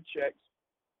balance the checks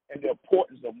and the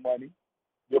importance of money,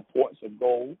 the importance of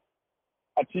gold.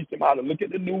 I teach them how to look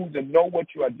at the news and know what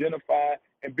you identify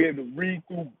and be able to read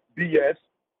through BS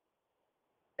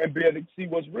and be able to see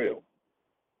what's real.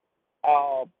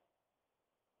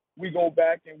 We go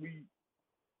back and we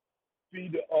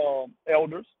feed the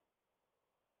elders,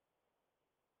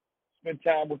 spend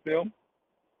time with them,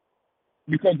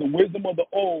 because the wisdom of the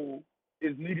old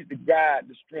is needed to guide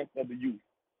the strength of the youth.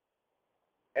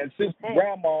 And since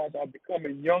grandmas are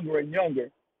becoming younger and younger,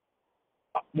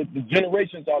 the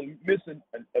generations are missing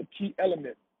a key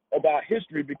element of our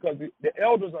history because the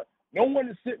elders are, no one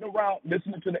is sitting around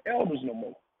listening to the elders no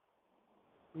more.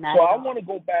 So I want to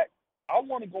go back. I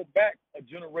want to go back a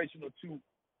generation or two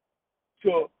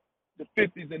to the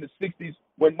 50s and the 60s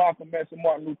when Malcolm X and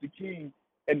Martin Luther King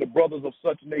and the brothers of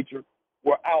such nature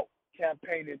were out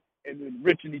campaigning and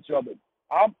enriching each other.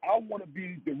 I want to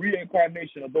be the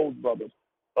reincarnation of those brothers.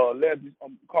 Leslie,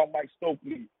 Carl Mike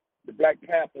Stokely, the Black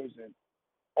Panthers, and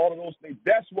all of those things.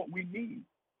 That's what we need.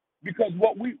 Because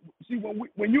what we see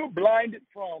when you're blinded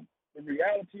from the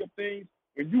reality of things,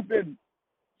 when you've been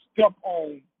stuck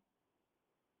on,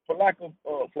 for lack of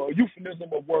for a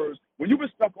euphemism of words, when you've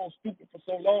been stuck on stupid for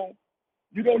so long,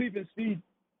 you don't even see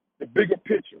the bigger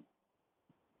picture.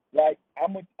 Like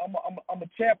I'm a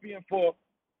champion for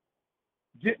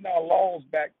getting our laws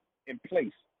back in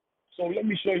place. So let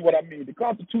me show you what I mean. The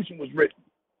Constitution was written,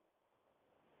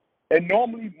 and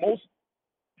normally most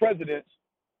presidents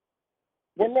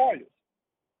were lawyers,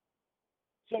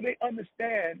 so they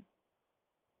understand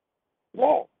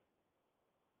law.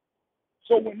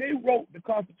 So when they wrote the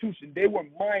Constitution, they were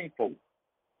mindful.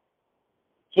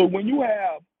 So when you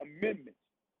have amendments,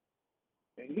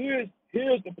 and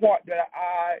here's the part that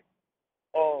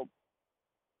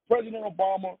President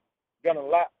Obama done a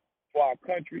lot for our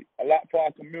country, a lot for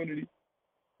our community,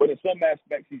 but in some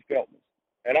aspects he failed us.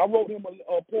 And I wrote him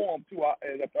a poem too.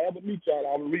 And if I ever meet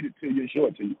y'all, I will read it to you and show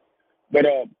it to you. But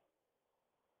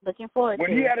looking forward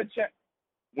when to he it. had a chance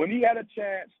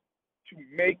to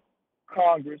make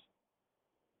Congress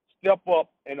step up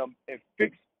and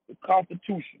fix the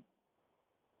Constitution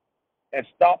and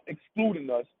stop excluding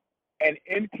us and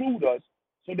include us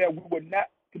so that we would not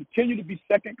continue to be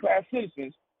second-class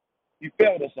citizens, he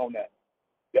failed us on that.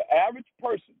 The average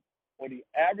person or the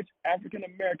average African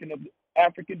American of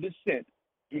African descent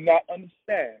do not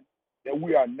understand that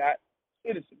we are not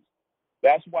citizens.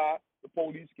 That's why the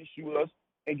police can shoot us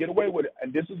and get away with it.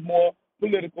 And this is more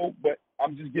political, but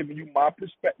I'm just giving you my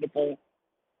perspective on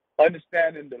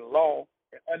understanding the law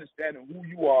and understanding who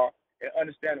you are and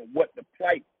understanding what the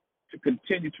plight to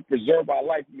continue to preserve our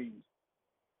life means.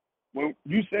 When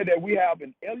you say that we have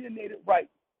an alienated right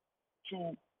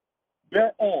to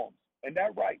bear arms, and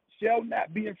that right shall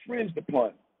not be infringed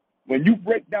upon. When you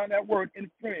break down that word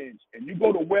infringe, and you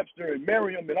go to Webster and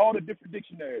Merriam and all the different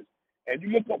dictionaries, and you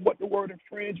look up what the word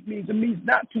infringe means, it means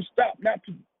not to stop, not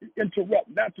to interrupt,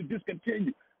 not to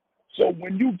discontinue. So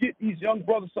when you get these young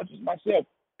brothers such as myself,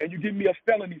 and you give me a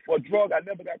felony for a drug I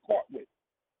never got caught with,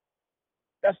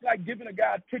 that's like giving a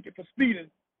guy a ticket for speeding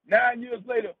 9 years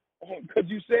later because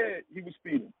you said he was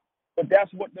speeding. But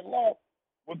that's what the law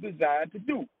was designed to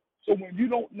do. So when you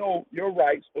don't know your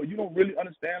rights or you don't really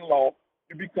understand law,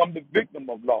 you become the victim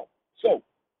of law. So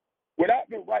without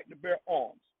the right to bear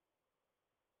arms,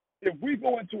 if we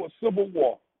go into a civil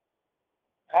war,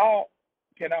 how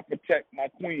can I protect my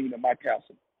queen and my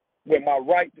castle when my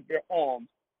right to bear arms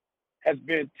has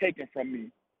been taken from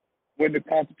me when the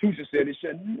Constitution said it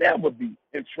should never be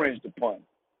infringed upon?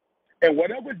 And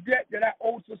whatever debt that I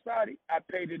owe society, I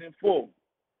paid it in full.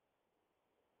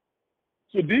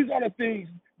 So these are the things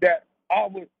that our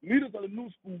leaders of the new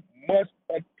school must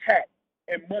attack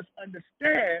and must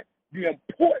understand the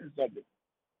importance of it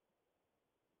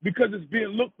because it's being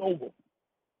looked over.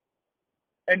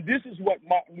 And this is what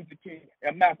Martin Luther King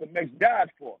and Malcolm X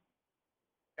died for.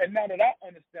 And now that I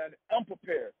understand it, I'm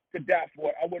prepared to die for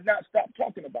it. I will not stop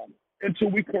talking about it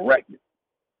until we correct it.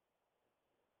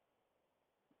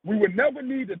 We would never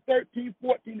need the 13th,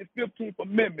 14th, and 15th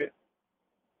Amendment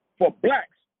for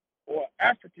blacks or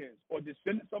Africans or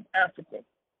descendants of Africa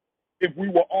if we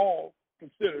were all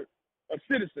considered a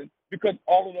citizen, because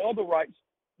all of the other rights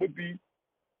would be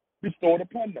bestowed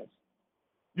upon us.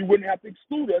 You wouldn't have to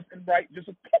exclude us and write just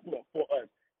a couple of for us.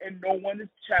 And no one is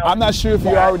challenged. I'm not sure if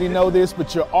you already know this,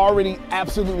 but you're already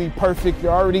absolutely perfect.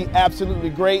 You're already absolutely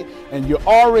great. And you're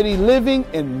already living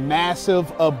in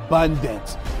massive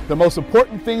abundance. The most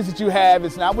important things that you have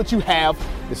is not what you have.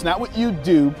 It's not what you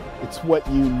do. It's what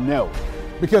you know.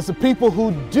 Because the people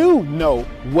who do know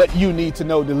what you need to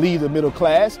know to lead the middle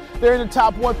class, they're in the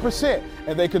top 1%,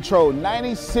 and they control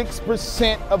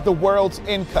 96% of the world's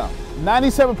income.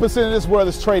 97% of this world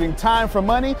is trading time for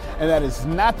money, and that is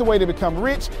not the way to become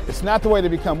rich, it's not the way to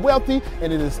become wealthy,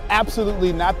 and it is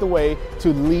absolutely not the way to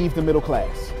leave the middle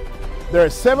class. There are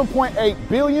 7.8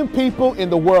 billion people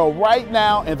in the world right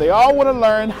now, and they all want to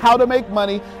learn how to make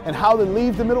money and how to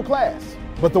leave the middle class.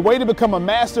 But the way to become a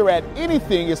master at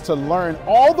anything is to learn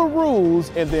all the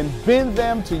rules and then bend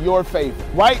them to your favor.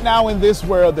 Right now in this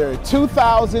world, there are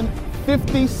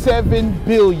 2,057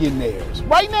 billionaires.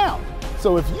 Right now.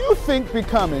 So if you think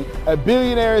becoming a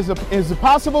billionaire is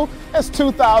impossible, that's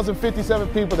 2,057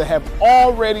 people that have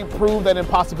already proved that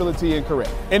impossibility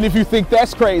incorrect. And if you think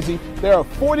that's crazy, there are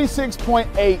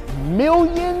 46.8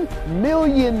 million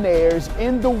millionaires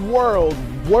in the world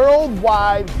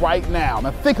worldwide right now.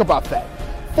 Now think about that.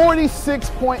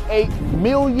 46.8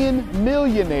 million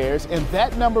millionaires, and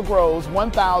that number grows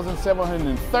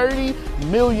 1,730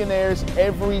 millionaires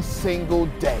every single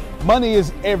day. Money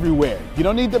is everywhere. You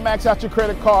don't need to max out your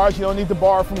credit cards. You don't need to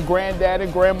borrow from granddad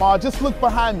and grandma. Just look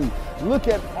behind me. Look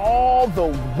at all the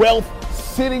wealth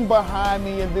sitting behind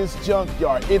me in this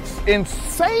junkyard. It's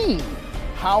insane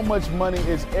how much money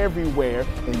is everywhere,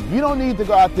 and you don't need to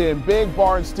go out there and beg,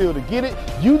 borrow, and steal to get it.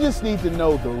 You just need to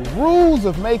know the rules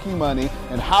of making money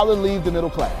and how to leave the middle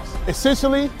class.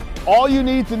 Essentially, all you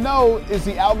need to know is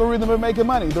the algorithm of making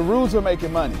money, the rules of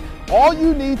making money. All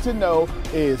you need to know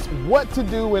is what to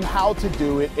do and how to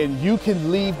do it, and you can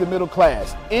leave the middle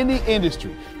class. Any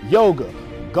industry, yoga,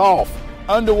 golf,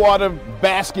 underwater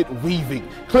basket weaving,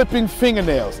 clipping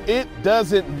fingernails, it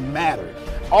doesn't matter.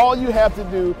 All you have to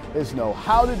do is know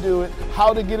how to do it,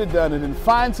 how to get it done, and then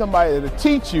find somebody to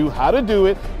teach you how to do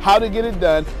it, how to get it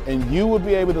done, and you will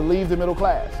be able to leave the middle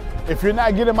class. If you're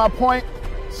not getting my point,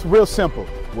 it's real simple.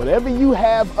 Whatever you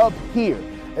have up here,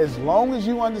 as long as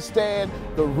you understand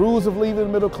the rules of leaving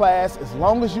the middle class, as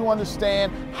long as you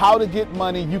understand how to get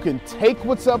money, you can take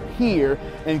what's up here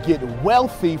and get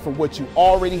wealthy from what you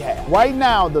already have. Right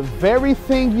now, the very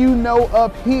thing you know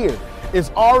up here is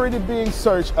already being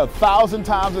searched 1,000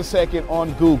 times a second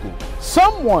on Google.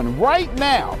 Someone right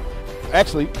now,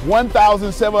 actually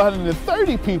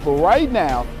 1,730 people right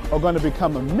now are going to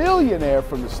become a millionaire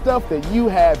from the stuff that you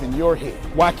have in your head.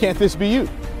 Why can't this be you?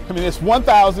 I mean, it's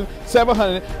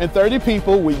 1,730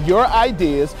 people with your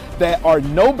ideas that are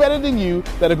no better than you,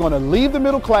 that are going to leave the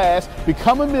middle class,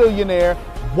 become a millionaire.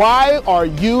 Why are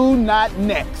you not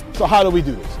next? So how do we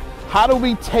do this? How do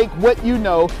we take what you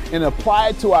know and apply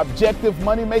it to objective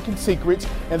money-making secrets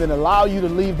and then allow you to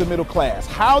leave the middle class?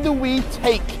 How do we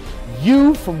take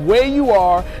you from where you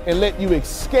are and let you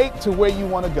escape to where you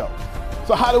want to go?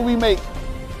 So how do we make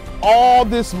all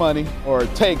this money, or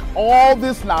take all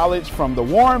this knowledge from the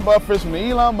Warren Buffetts, from the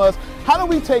Elon Musk? How do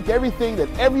we take everything that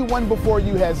everyone before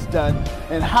you has done,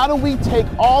 and how do we take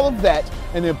all of that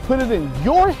and then put it in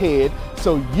your head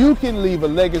so you can leave a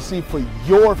legacy for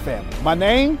your family? My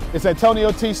name is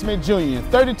Antonio T. Smith Jr.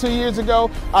 32 years ago,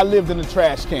 I lived in a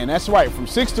trash can. That's right, from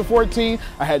 6 to 14,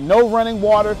 I had no running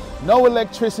water, no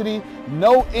electricity,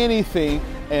 no anything,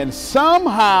 and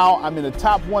somehow I'm in the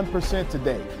top 1%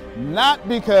 today. Not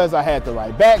because I had the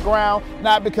right background,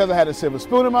 not because I had a silver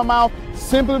spoon in my mouth,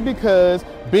 simply because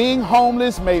being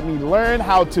homeless made me learn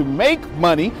how to make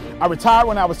money. I retired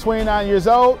when I was 29 years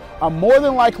old. I'm more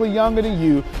than likely younger than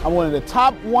you. I'm one of the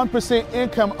top 1%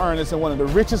 income earners in one of the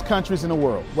richest countries in the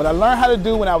world. What I learned how to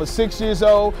do when I was 6 years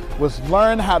old was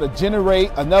learn how to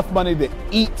generate enough money to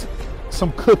eat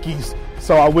some cookies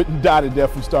so I wouldn't die to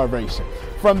death from starvation.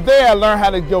 From there, I learned how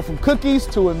to go from cookies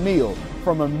to a meal.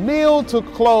 From a meal to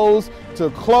clothes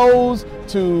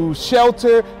to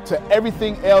shelter to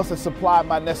everything else that supplied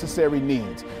my necessary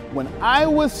needs. When I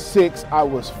was 6, I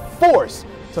was forced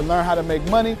to learn how to make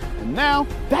money, and now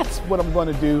that's what I'm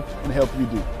going to do and help you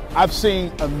do. I've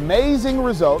seen amazing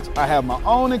results. I have my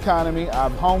own economy.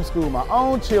 I've homeschooled my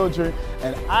own children,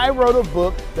 and I wrote a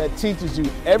book that teaches you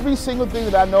every single thing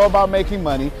that I know about making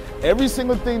money, every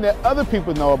single thing that other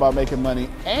people know about making money,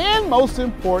 and most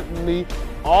importantly,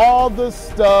 all the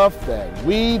stuff that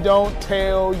we don't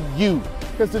tell you.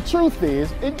 Because the truth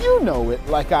is, and you know it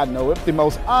like I know it, the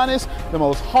most honest, the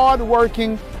most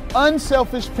hardworking,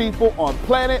 unselfish people on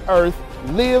planet Earth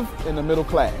live in the middle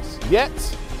class. Yet,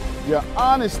 your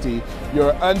honesty,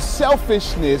 your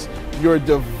unselfishness, your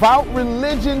devout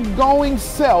religion-going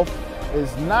self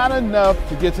is not enough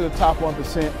to get to the top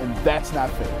 1%, and that's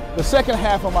not fair. The second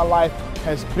half of my life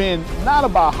has been not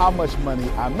about how much money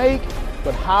I make,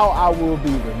 but how I will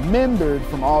be remembered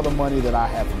from all the money that I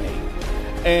have made.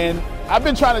 And I've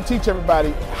been trying to teach everybody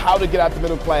how to get out the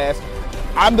middle class.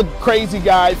 I'm the crazy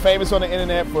guy famous on the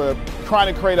internet for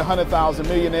trying to create 100,000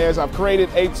 millionaires. I've created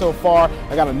 8 so far.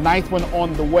 I got a 9th one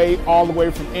on the way, all the way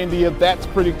from India. That's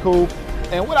pretty cool.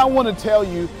 And what I want to tell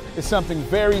you is something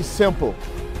very simple.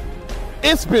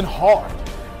 It's been hard.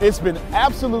 It's been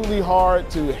absolutely hard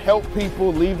to help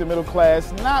people leave the middle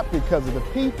class, not because of the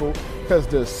people, because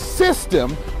the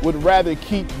system would rather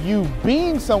keep you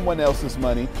being someone else's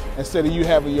money instead of you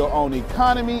having your own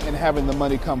economy and having the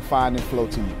money come find and flow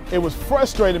to you. It was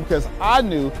frustrating because I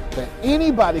knew that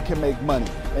anybody can make money.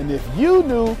 And if you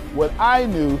knew what I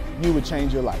knew, you would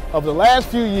change your life. Over the last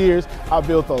few years, I've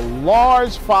built a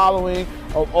large following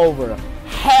of over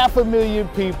 500,000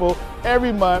 people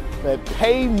every month that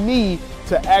pay me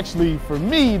for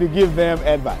me to give them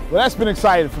advice. Well, that's been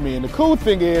exciting for me. And the cool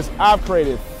thing is I've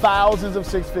created thousands of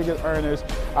six-figure earners.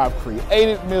 I've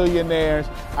created millionaires.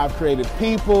 I've created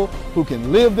people who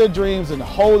can live their dreams and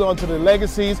hold on to their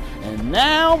legacies. And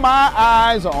now my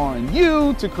eyes are on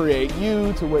you to create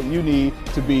you to what you need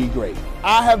to be great.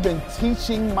 I have been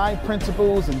teaching my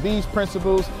principles and these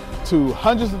principles to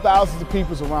hundreds of thousands of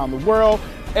people around the world,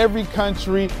 every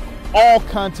country, all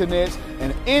continents,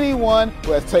 and anyone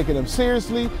who has taken them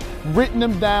seriously, written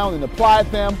them down, and applied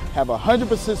them have a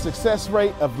 100% success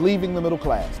rate of leaving the middle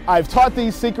class. I've taught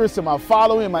these secrets to my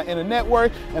following and my inner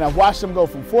network, and I've watched them go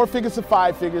from 4 figures to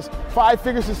 5 figures, 5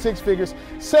 figures to 6 figures,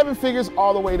 7 figures,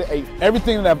 all the way to 8.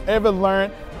 Everything that I've ever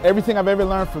learned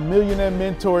from millionaire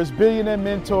mentors, billionaire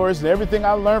mentors, and everything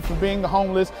I learned from being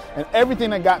homeless, and everything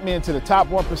that got me into the top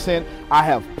 1%, I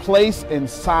have placed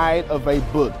inside of a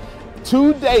book.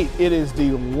 To date, it is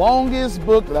the longest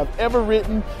book that I've ever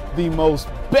written, the most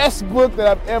best book that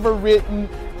I've ever written,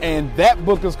 and that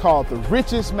book is called The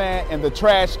Richest Man in the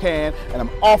Trash Can, and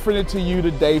I'm offering it to you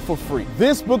today for free.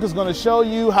 This book is going to show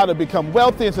you how to become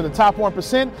wealthy into the top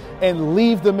 1% and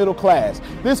leave the middle class.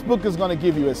 This book is going to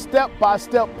give you a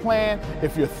step-by-step plan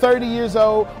if you're 30 years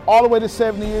old, all the way to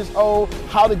 70 years old,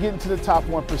 how to get into the top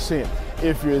 1%.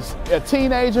 If you're a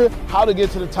teenager, how to get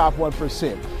to the top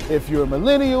 1%. If you're a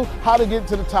millennial, how to get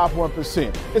to the top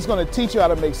 1%. It's going to teach you how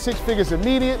to make 6 figures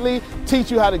immediately,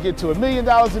 teach you how to get to $1 million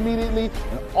immediately,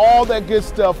 and all that good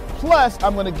stuff. Plus,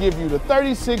 I'm going to give you the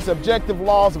 36 objective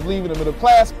laws of leaving the middle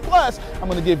class. Plus, I'm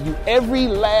going to give you every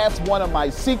last one of my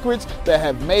secrets that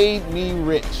have made me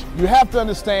rich. You have to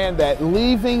understand that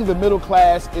leaving the middle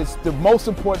class is the most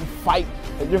important fight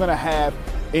that you're going to have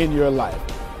in your life.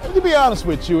 And to be honest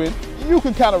with you, and you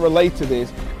can kind of relate to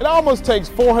this, it almost takes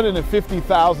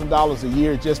 $450,000 a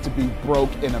year just to be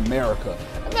broke in America.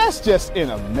 And that's just in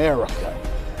America.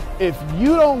 If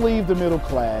you don't leave the middle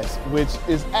class, which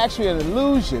is actually an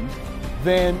illusion,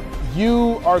 then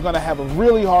you are going to have a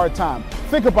really hard time.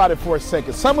 Think about it for a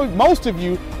second. Most of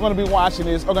you going to be watching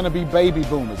this are going to be baby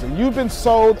boomers, and you've been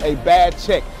sold a bad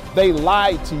check. They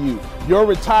lied to you. Your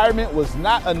retirement was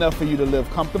not enough for you to live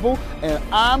comfortable, and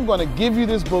I'm going to give you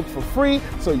this book for free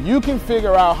so you can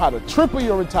figure out how to triple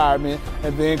your retirement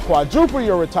and then quadruple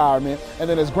your retirement, and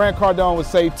then, as Grant Cardone would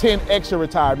say, 10x your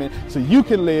retirement so you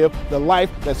can live the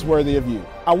life that's worthy of you.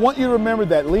 I want you to remember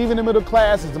that leaving the middle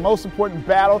class is the most important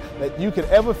battle that you could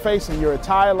ever face in your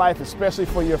entire life, especially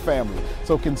for your family.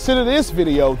 So consider this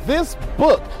video, this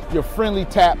book, your friendly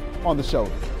tap on the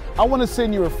shoulder. I want to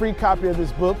send you a free copy of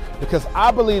this book because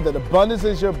I believe that abundance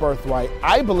is your birthright.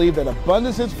 I believe that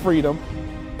abundance is freedom,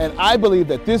 and I believe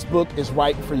that this book is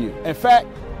right for you. In fact,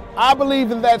 I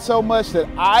believe in that so much that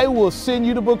I will send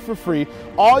you the book for free.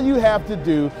 All you have to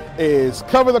do is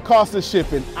cover the cost of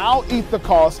shipping. I'll eat the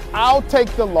cost. I'll take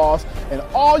the loss. And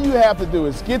all you have to do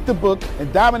is get the book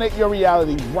and dominate your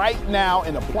reality right now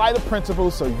and apply the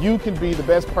principles so you can be the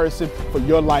best person for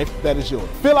your life that is yours.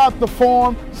 Fill out the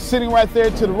form sitting right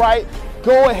there to the right.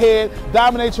 Go ahead,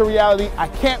 dominate your reality. I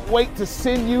can't wait to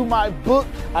send you my book.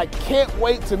 I can't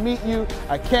wait to meet you.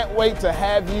 I can't wait to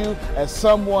have you as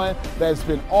someone that's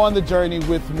been on the journey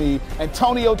with me.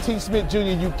 Antonio T. Smith Jr.,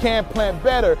 you can plan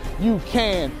better. You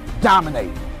can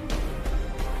dominate.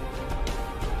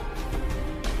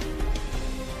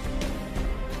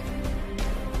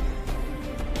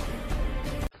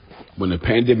 When the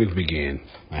pandemic began,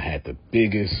 I had the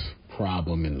biggest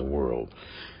problem in the world.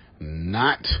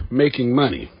 Not making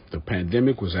money. The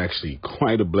pandemic was actually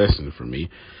quite a blessing for me,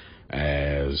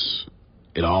 as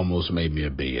it almost made me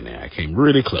a billionaire. I came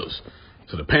really close.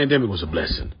 So the pandemic was a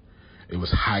blessing. It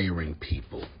was hiring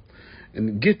people.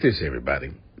 And get this,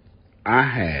 everybody. I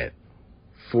had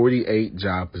 48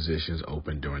 job positions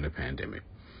open during the pandemic.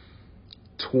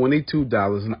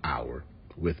 $22 an hour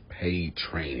with paid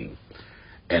training.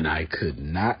 And I could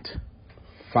not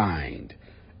find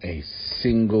a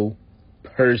single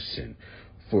person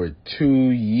for 2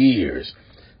 years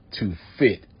to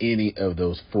fit any of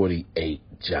those 48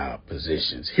 job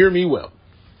positions. Hear me well.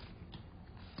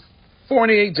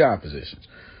 48 job positions,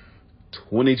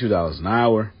 $22 an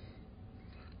hour,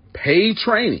 paid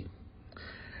training,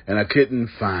 and I couldn't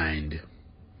find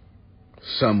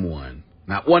someone,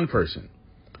 not one person,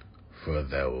 for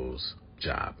those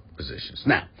job positions.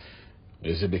 Now,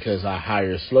 is it because I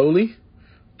hire slowly?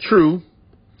 True.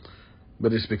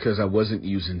 But it's because I wasn't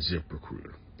using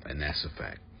ZipRecruiter, and that's a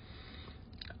fact.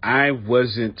 I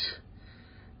wasn't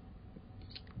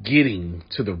getting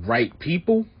to the right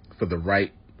people for the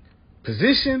right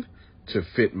position to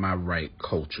fit my right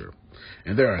culture.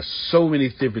 And there are so many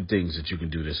different things that you can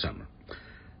do this summer.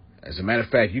 As a matter of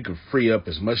fact, you can free up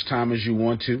as much time as you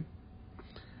want to.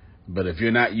 But if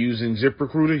you're not using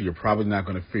ZipRecruiter, you're probably not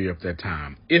going to free up that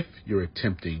time if you're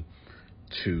attempting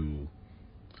to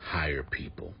hire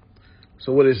people.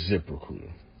 So what is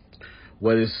ZipRecruiter?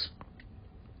 What is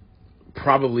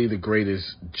probably the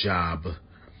greatest job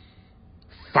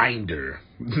finder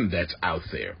that's out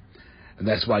there. And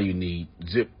that's why you need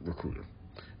ZipRecruiter.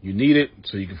 You need it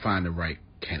so you can find the right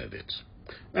candidates.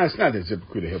 Now, it's not that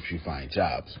ZipRecruiter helps you find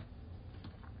jobs.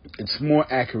 It's more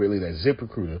accurately that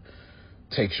ZipRecruiter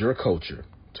takes your culture,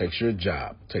 takes your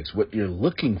job, takes what you're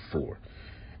looking for,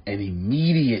 and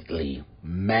immediately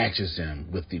matches them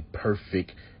with the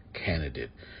perfect candidate.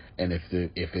 And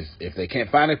if they can't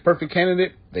find a perfect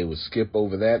candidate, they will skip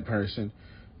over that person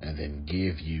and then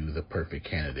give you the perfect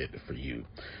candidate for you.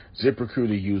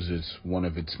 ZipRecruiter uses one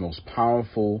of its most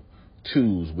powerful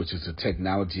tools, which is the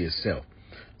technology itself,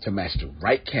 to match the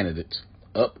right candidates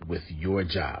up with your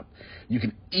job. You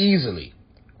can easily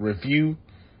review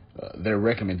their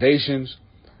recommendations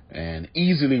and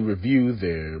easily review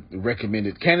their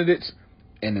recommended candidates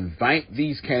and invite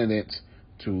these candidates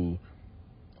to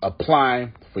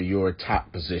apply for your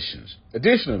top positions.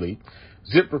 Additionally,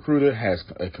 ZipRecruiter has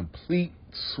a complete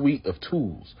suite of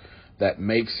tools that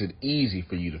makes it easy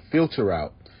for you to filter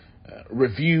out,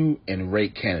 review, and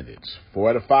rate candidates. 4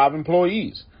 out of 5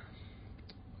 employees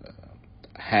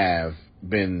have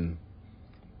been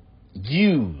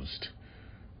used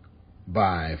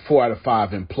by 4 out of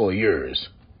 5 employers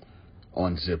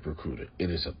on ZipRecruiter. It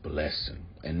is a blessing.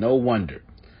 And no wonder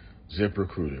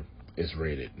ZipRecruiter is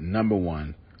rated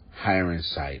 #1 hiring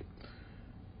site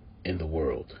in the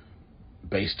world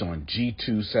based on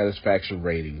G2 satisfaction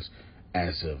ratings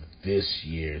as of this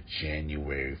year,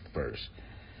 January 1st.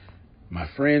 My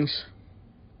friends,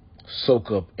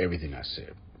 soak up everything I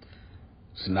said.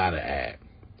 It's not an ad.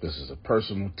 This is a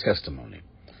personal testimony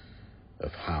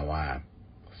of how I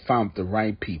found the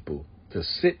right people to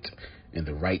sit in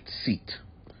the right seat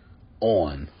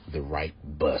on the right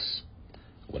bus.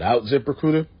 Without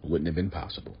ZipRecruiter, it wouldn't have been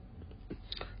possible.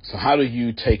 So how do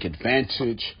you take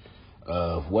advantage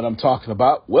of what I'm talking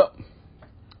about? Well,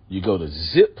 you go to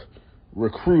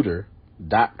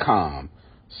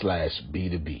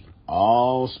ZipRecruiter.com/B2B.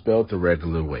 All spelled the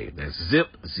regular way. That's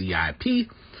Zip, Z-I-P,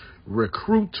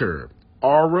 Recruiter,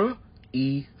 Aura,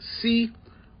 E-C-Aura,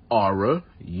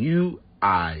 U-I-T-E-R.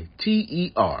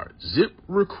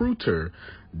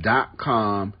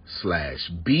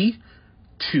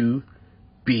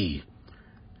 ZipRecruiter.com/B2B.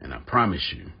 And I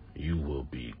promise you, you will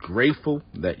be grateful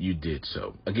that you did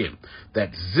so. Again,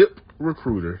 that's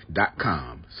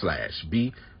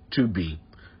ZipRecruiter.com/B2B.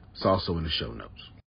 It's also in the show notes.